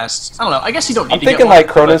Blast. I don't know. I guess you don't need to get I'm thinking like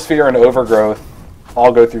Chronosphere and Overgrowth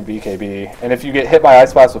all go through BKB. And if you get hit by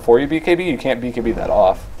Ice Blast before you BKB, you can't BKB that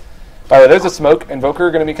off. Alright, there's a smoke.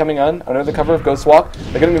 Invoker going to be coming on under the cover of Ghost Walk.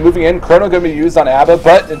 They're going to be moving in. Chrono going to be used on Abba,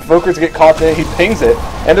 but Invokers get caught in it. He pings it.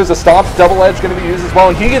 And there's a Stomp. Double Edge going to be used as well,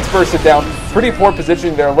 and he gets bursted down. Pretty poor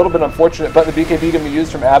positioning there. A little bit unfortunate, but the BKB going to be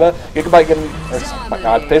used from Abba. Gigabyte getting... Oh my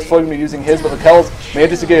god. Faceflow going to be using his, but Lakel's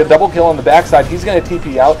manages to get a double kill on the backside. He's going to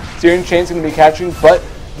TP out. Syrian Chain's going to be catching, but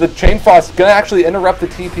the Chain Frost going to actually interrupt the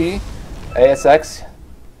TP. ASX...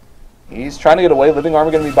 He's trying to get away. Living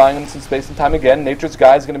Armor going to be buying him some space and time again. Nature's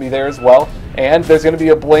Guy is going to be there as well. And there's going to be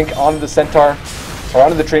a blink onto the Centaur, or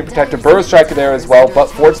onto the Treant Protector. Burrow Striker there as well, but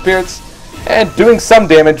Forge Spirits, and doing some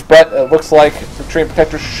damage, but it looks like the Treant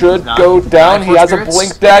Protector should go down. He has a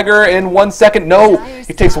Blink Dagger in 1 second. No!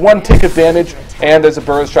 He takes 1 tick of damage, and there's a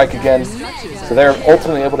Burrow Strike again. So they're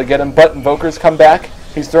ultimately able to get him, but Invokers come back.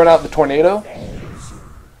 He's thrown out the Tornado.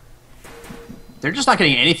 They're just not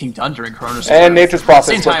getting anything done during Chronosphere. And Nature's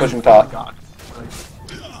Prophet still pushing top. Oh God.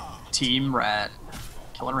 Team Rat.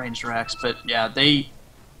 Killing ranged Rex, but yeah, they...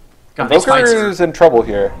 Invoker's in trouble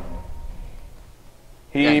here.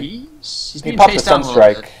 He popped the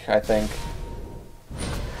Sunstrike, I think.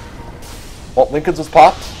 Well, Lincoln's was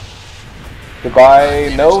popped.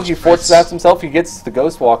 Goodbye. No, he forces out himself. He gets the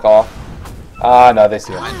Ghost Walk off. Ah, no, they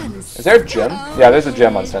see him. Is there a gem? Yeah, there's a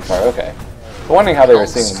gem on Centaur. Okay. I'm wondering how they were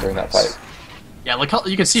seeing him during that fight. Yeah,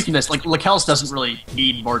 you can see from this, like, Lakel's doesn't really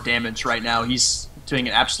need more damage right now. He's doing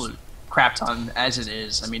an absolute crap ton as it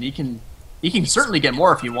is. I mean, he can certainly get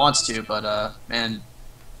more if he wants to, but man,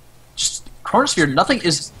 just Chronosphere, nothing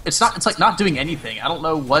is. It's like not doing anything. I don't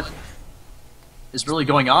know what is really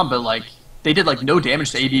going on, but like they did like no damage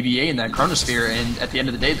to ABBA in that Chronosphere, and at the end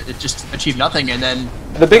of the day, it just achieved nothing. And then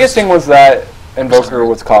the biggest thing was that Invoker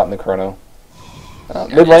was caught in the Chrono.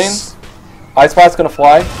 Mid lane, Ice Blast's gonna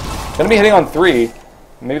fly. Going to be hitting on 3.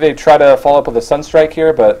 Maybe they try to follow up with a Sunstrike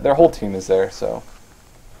here, but their whole team is there, so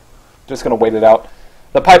just going to wait it out.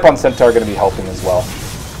 The pipe on Centaur going to be helping as well.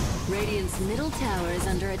 Radiant's middle tower is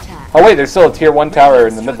under attack. Oh wait, there's still a tier 1 tower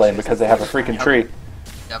in the mid lane because they have a freaking tree.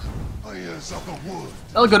 Yep.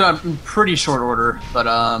 They'll go down in pretty short order, but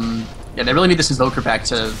yeah, they really need this Invoker back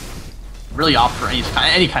to really offer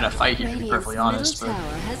any kind of fight here, to be perfectly honest. But...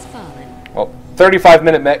 Well,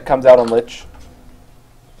 35-minute mech comes out on Lich.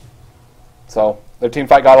 So their team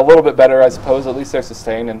fight got a little bit better, I suppose. At least they're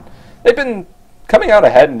sustained, and they've been coming out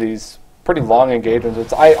ahead in these pretty long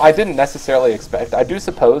engagements. I didn't necessarily expect. I do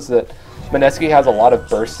suppose that Mineski has a lot of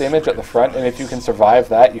burst damage at the front, and if you can survive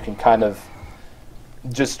that, you can kind of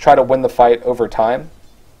just try to win the fight over time.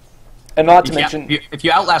 And not to mention, if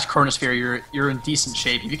you outlast Chronosphere, you're in decent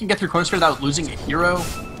shape. If you can get through Chronosphere without losing a hero,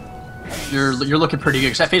 you're looking pretty good.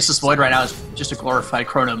 Because that Faceless Void right now is just a glorified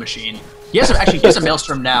Chrono machine. He has a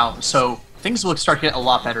Maelstrom now, so things will start to get a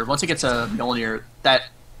lot better. Once he gets a Mjolnir,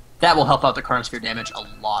 that will help out the Chronosphere damage a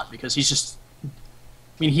lot, because he's just... I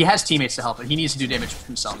mean, he has teammates to help, but he needs to do damage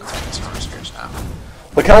himself instead of his Chronospheres now.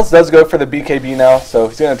 Lakels does go for the BKB now, so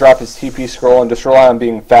he's going to drop his TP scroll and just rely on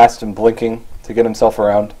being fast and blinking to get himself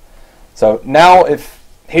around. So now if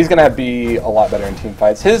he's going to be a lot better in team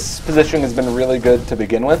fights. His positioning has been really good to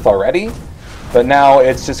begin with already, but now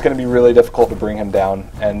it's just going to be really difficult to bring him down,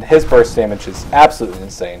 and his burst damage is absolutely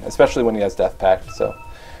insane, especially when he has Death Pact. So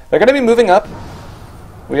they're going to be moving up.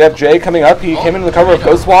 We have Jay coming up. He came into the cover of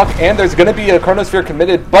Ghost Walk, and there's going to be a Chronosphere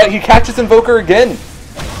committed, but he catches Invoker again.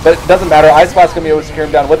 But it doesn't matter. Ice Blast going to be able to secure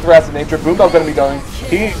him down with the Wrath of Nature. Boombell going to be going.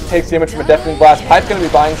 He takes damage from a Deafening Blast. Pipe's going to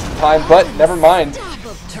be buying some time, but never mind.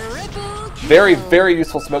 Very, very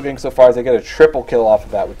useful smoking so far as they get a triple kill off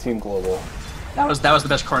of that with Team Global. That was the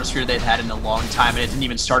best Chronosphere they've had in a long time, and it didn't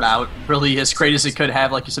even start out really as great as it could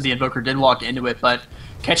have. Like you said, the Invoker did walk into it, but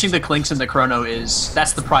catching the Clinks in the Chrono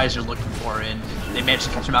that's the prize you're looking for, and they managed to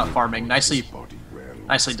catch him out farming. Nicely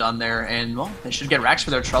done there, and well, they should get racks for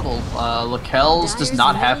their trouble. Lakels does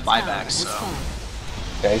not have buybacks, so...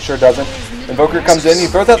 Yeah, he sure doesn't. Invoker comes in, he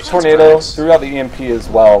throws out the Tornado, threw out the EMP as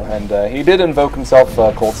well, and he did invoke himself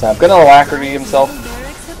Cold Snap. Gonna Alacrity himself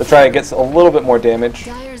to try to get a little bit more damage.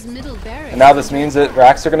 And now this means that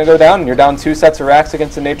racks are gonna go down, and you're down 2 sets of racks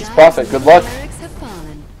against the Nature's Prophet. Good luck.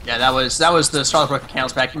 Yeah, that was the Scarlet Brook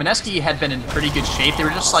accounts back. Mineski had been in pretty good shape. They were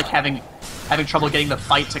just like having trouble getting the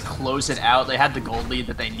fight to close it out. They had the gold lead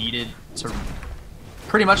that they needed to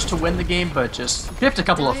pretty much to win the game, but just biffed a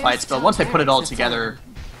couple of fights. But once they put it all together,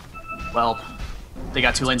 well, they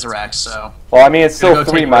got 2 lanes of racks. So well, I mean, it's still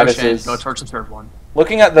 3 minuses. Go towards the third one.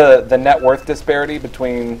 Looking at the net worth disparity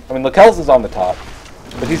between, I mean, Lakels is on the top,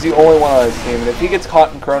 but he's the only one on his team. And if he gets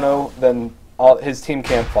caught in Chrono, then his team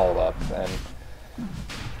can't follow up, and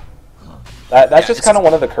that's just kind of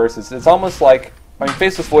one of the curses. It's almost like, I mean,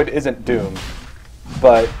 Faceless Void isn't doomed,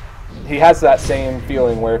 but he has that same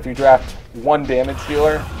feeling where if you draft 1 damage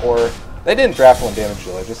dealer, or they didn't draft 1 damage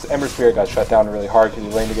dealer, just Ember Spirit got shut down really hard because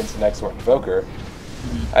he laned against the Exort Invoker.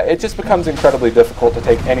 It just becomes incredibly difficult to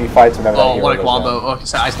take any fights whenever that hero what a goes Wombo. down. Oh,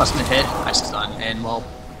 so Ice Blast gonna hit, Ice is done, and well,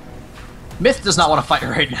 MiTH does not want to fight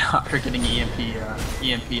right now after getting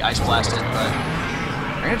EMP Ice Blasted, but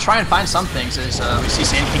we're going to try and find some things as we see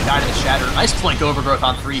Sand King die to the Shatter. Nice Blink Overgrowth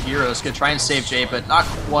on 3 heroes. Going to try and save Jay, but not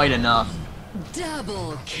quite enough.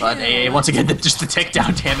 Double kill. But AA, once again, just the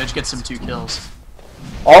takedown damage gets him 2 kills.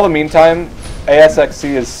 All the meantime,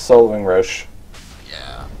 ASXC is soloing Roche.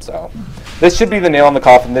 Yeah. So, this should be the nail in the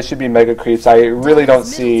coffin. This should be Mega Creeps. I really don't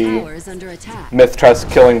see MiTH.Trust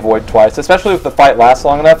killing Void twice, especially if the fight lasts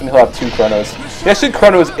long enough and he'll have 2 Chronos. He actually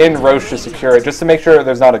Chronos in Roche to secure it, just to make sure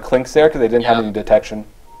there's not a Clinks there, because they didn't have any detection.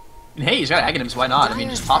 And hey, he's got Aghanims, why not? I mean,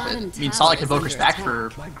 just pop it. I mean, it's not like Invoker's back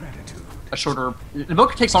for a shorter...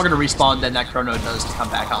 Invoker takes longer to respawn than that Chrono does to come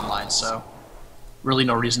back online, so really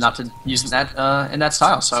no reason not to use that in that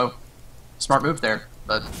style, so smart move there,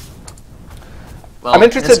 but... Well, I'm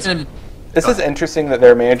interested... This is interesting that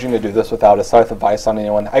they're managing to do this without a Scythe of Ice on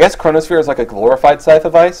anyone. I guess Chronosphere is like a glorified Scythe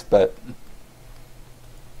of Ice, but...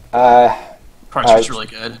 Chronosphere's really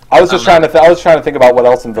good. I was just trying to think about what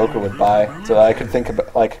else Invoker would buy, so that I could think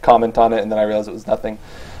about, like, comment on it, and then I realized it was nothing.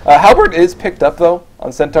 Halberd is picked up though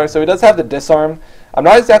on Centaur, so he does have the disarm. I'm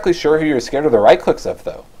not exactly sure who you're scared of the right clicks of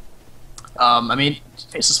though. I mean,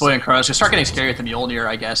 Faceless Void and Chronos, you start getting scary with the Mjolnir,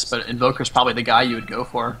 I guess, but Invoker's probably the guy you would go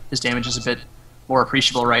for. His damage is a bit more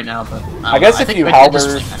appreciable right now, but I guess if you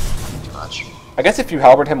Halberd, I guess if you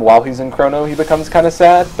Halberd him while he's in Chrono, he becomes kind of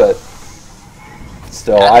sad, but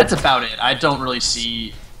still, yeah, that's about it. I don't really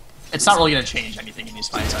see. It's not really going to change anything in these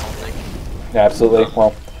fights, I don't think. Yeah, absolutely.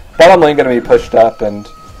 Well, bottom lane going to be pushed up, and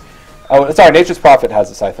oh, sorry, Nature's Prophet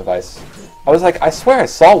has a Scythe of Ice. I was like, I swear I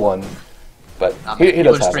saw one, but he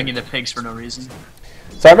does just have bringing it. the pigs for no reason.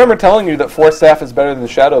 So I remember telling you that Force Staff is better than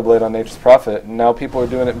Shadow Blade on Nature's Prophet, and now people are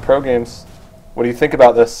doing it in pro games. What do you think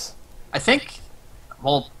about this? I think,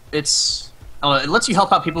 well, it's... I don't know, it lets you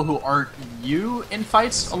help out people who aren't you in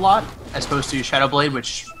fights a lot, as opposed to Shadow Blade,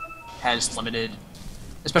 which has limited...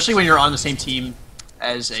 Especially when you're on the same team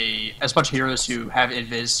as a bunch of heroes who have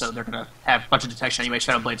invis, so they're going to have a bunch of detection anyway.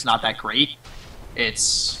 Shadow Blade's not that great.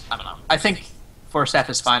 It's... I don't know. I think Force Staff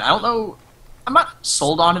is fine. I don't know... I'm not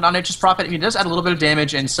sold on it on Nature's Prophet. I mean, it does add a little bit of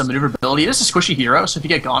damage and some maneuverability. It is a squishy hero, so if you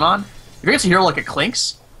get gone on... If you're against a hero like a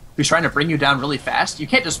Clinks, who's trying to bring you down really fast, you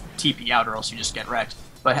can't just TP out or else you just get wrecked.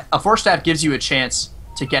 But a Force Staff gives you a chance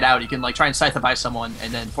to get out. You can like try and scythe by someone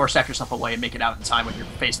and then force stack yourself away and make it out in time with your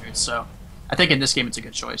face moves. So I think in this game it's a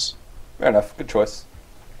good choice. Fair enough. Good choice.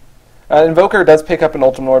 Invoker does pick up an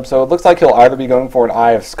Ultimate Orb, so it looks like he'll either be going for an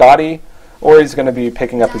Eye of Scotty, or he's going to be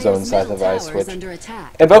picking up his own Scythe of Ice. Which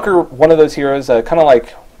Invoker, one of those heroes, kind of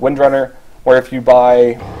like Windrunner, where if you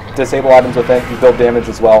buy disable items with it, you build damage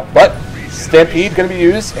as well. But Stampede going to be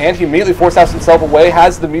used, and he immediately force-outs himself away,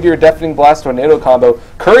 has the Meteor Deafening Blast Tornado combo.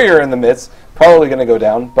 Courier in the midst, probably going to go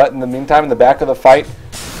down, but in the meantime, in the back of the fight,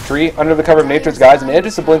 Tree, under the cover of Nature's Guise,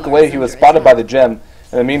 manages to blink away. He was spotted by the gem.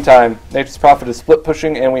 In the meantime, Nature's Prophet is split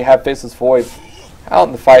pushing, and we have Faceless Void out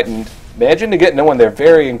in the fight, and managing to get no one there.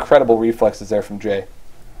 Very incredible reflexes there from Jay.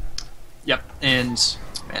 Yep, and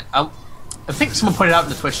man, I think someone pointed out in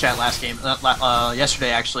the Twitch chat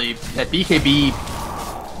yesterday actually, that BKB,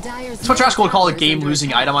 that's what Trask would call a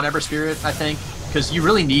game-losing item on Ever Spirit, I think, because you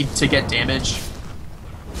really need to get damage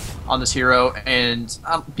on this hero, and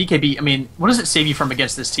BKB, I mean, what does it save you from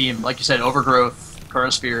against this team? Like you said, Overgrowth,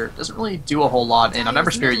 Chronosphere doesn't really do a whole lot, and on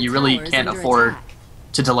Ever Spirit you really can't afford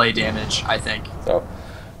to delay damage, I think. So,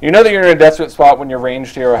 you know that you're in a desperate spot when your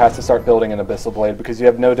ranged hero has to start building an Abyssal Blade because you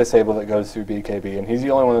have no disable that goes through BKB, and he's the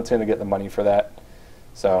only one that's going to get the money for that.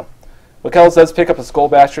 So, Lakells does pick up a Skull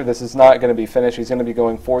Basher. This is not going to be finished. He's going to be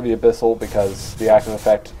going for the Abyssal because the active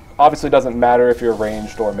effect obviously doesn't matter if you're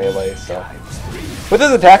ranged or melee. So, with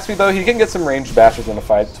his attack speed, though, he can get some ranged bashes in a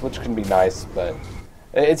fight, which can be nice, but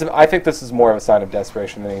I think this is more of a sign of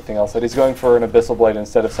desperation than anything else, that he's going for an Abyssal Blade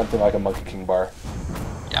instead of something like a Monkey King Bar.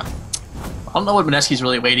 Yeah. I don't know what Mineski's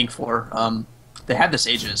really waiting for. They have this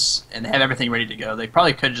Aegis, and they have everything ready to go. They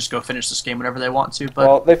probably could just go finish this game whenever they want to. But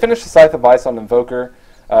well, they finished the Scythe of Ice on Invoker.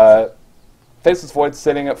 Faceless Void's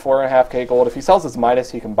sitting at 4.5k gold. If he sells his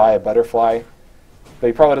Midas, he can buy a Butterfly. But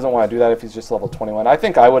he probably doesn't want to do that if he's just level 21. I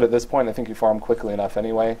think I would at this point. I think you farm quickly enough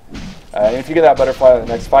anyway. And if you get that Butterfly in the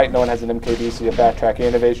next fight, no one has an MKB, so you have backtrack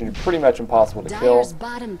and evasion. You're pretty much impossible to kill.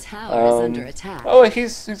 Bottom tower is under attack. Oh,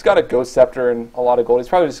 he's got a Ghost Scepter and a lot of gold. He's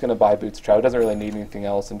probably just going to buy Boots of Trow. He doesn't really need anything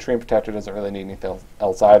else, and Treant Protector doesn't really need anything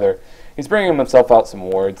else either. He's bringing himself out some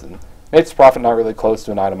wards, and Nature's Prophet not really close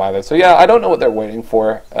to an item either. So yeah, I don't know what they're waiting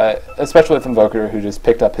for, especially with Invoker, who just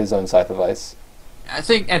picked up his own Scythe of Ice. I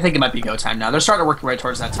think it might be go time now. They're starting to work right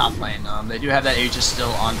towards that top lane. They do have that Aegis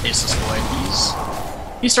still on Faceless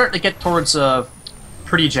Void. He's starting to get towards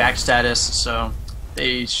pretty jack status, so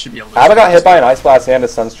they should be able to. Abba got hit by an Ice Blast and a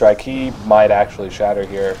Sunstrike. He might actually shatter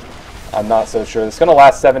here. I'm not so sure. It's going to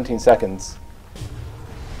last 17 seconds.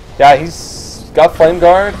 Yeah, he's got Flame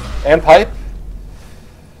Guard and Pipe.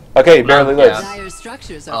 Okay, he barely lives.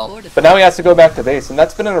 But now he has to go back to base, and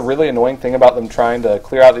that's been a really annoying thing about them trying to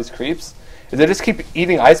clear out these creeps. Is they just keep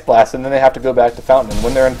eating Ice Blast, and then they have to go back to Fountain. And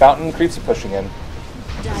when they're in Fountain, creeps are pushing in.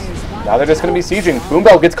 Now they're just going to be sieging.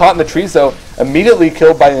 Boombell gets caught in the trees, though, immediately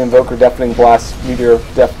killed by the Invoker, Deafening Blast, Meteor,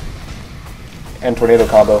 Def, and Tornado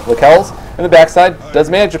combo. Lakells in the backside does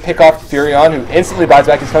manage to pick off Furion, who instantly buys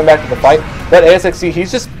back. He's coming back to the fight. That ASXC,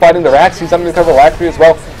 he's just fighting the racks. He's under the cover of Lacry as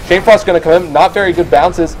well. Shamefrost's going to come in. Not very good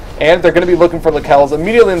bounces, and they're going to be looking for Lakells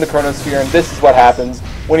immediately in the Chronosphere, and this is what happens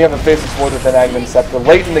when you have a Faceless Void with an Aghanim Scepter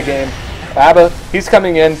late in the game. Abba, he's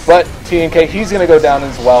coming in, but TNK, he's going to go down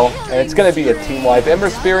as well, and it's going to be a team wipe. Ember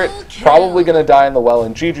Spirit probably going to die in the well,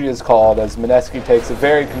 and GG is called as Mineski takes a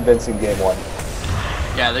very convincing game one.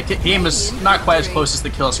 Yeah, the game was not quite as close as the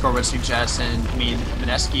kill score would suggest, and I mean,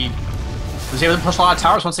 Mineski was able to push a lot of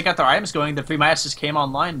towers once they got their items going. The 3 Midas just came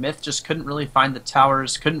online. MiTH just couldn't really find the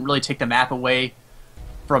towers, couldn't really take the map away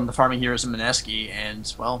from the farming heroes of Mineski,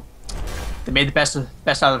 and, well, they made the best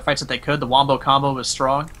out of the fights that they could. The Wombo combo was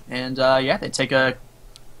strong, and yeah, they take a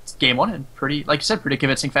game one in pretty, like you said, pretty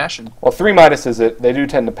convincing fashion. Well, 3 Midases, they do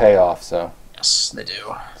tend to pay off, so. Yes, they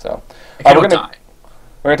do. So, we're going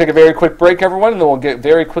to take a very quick break, everyone, and then we'll get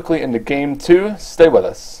very quickly into game 2. Stay with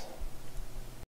us.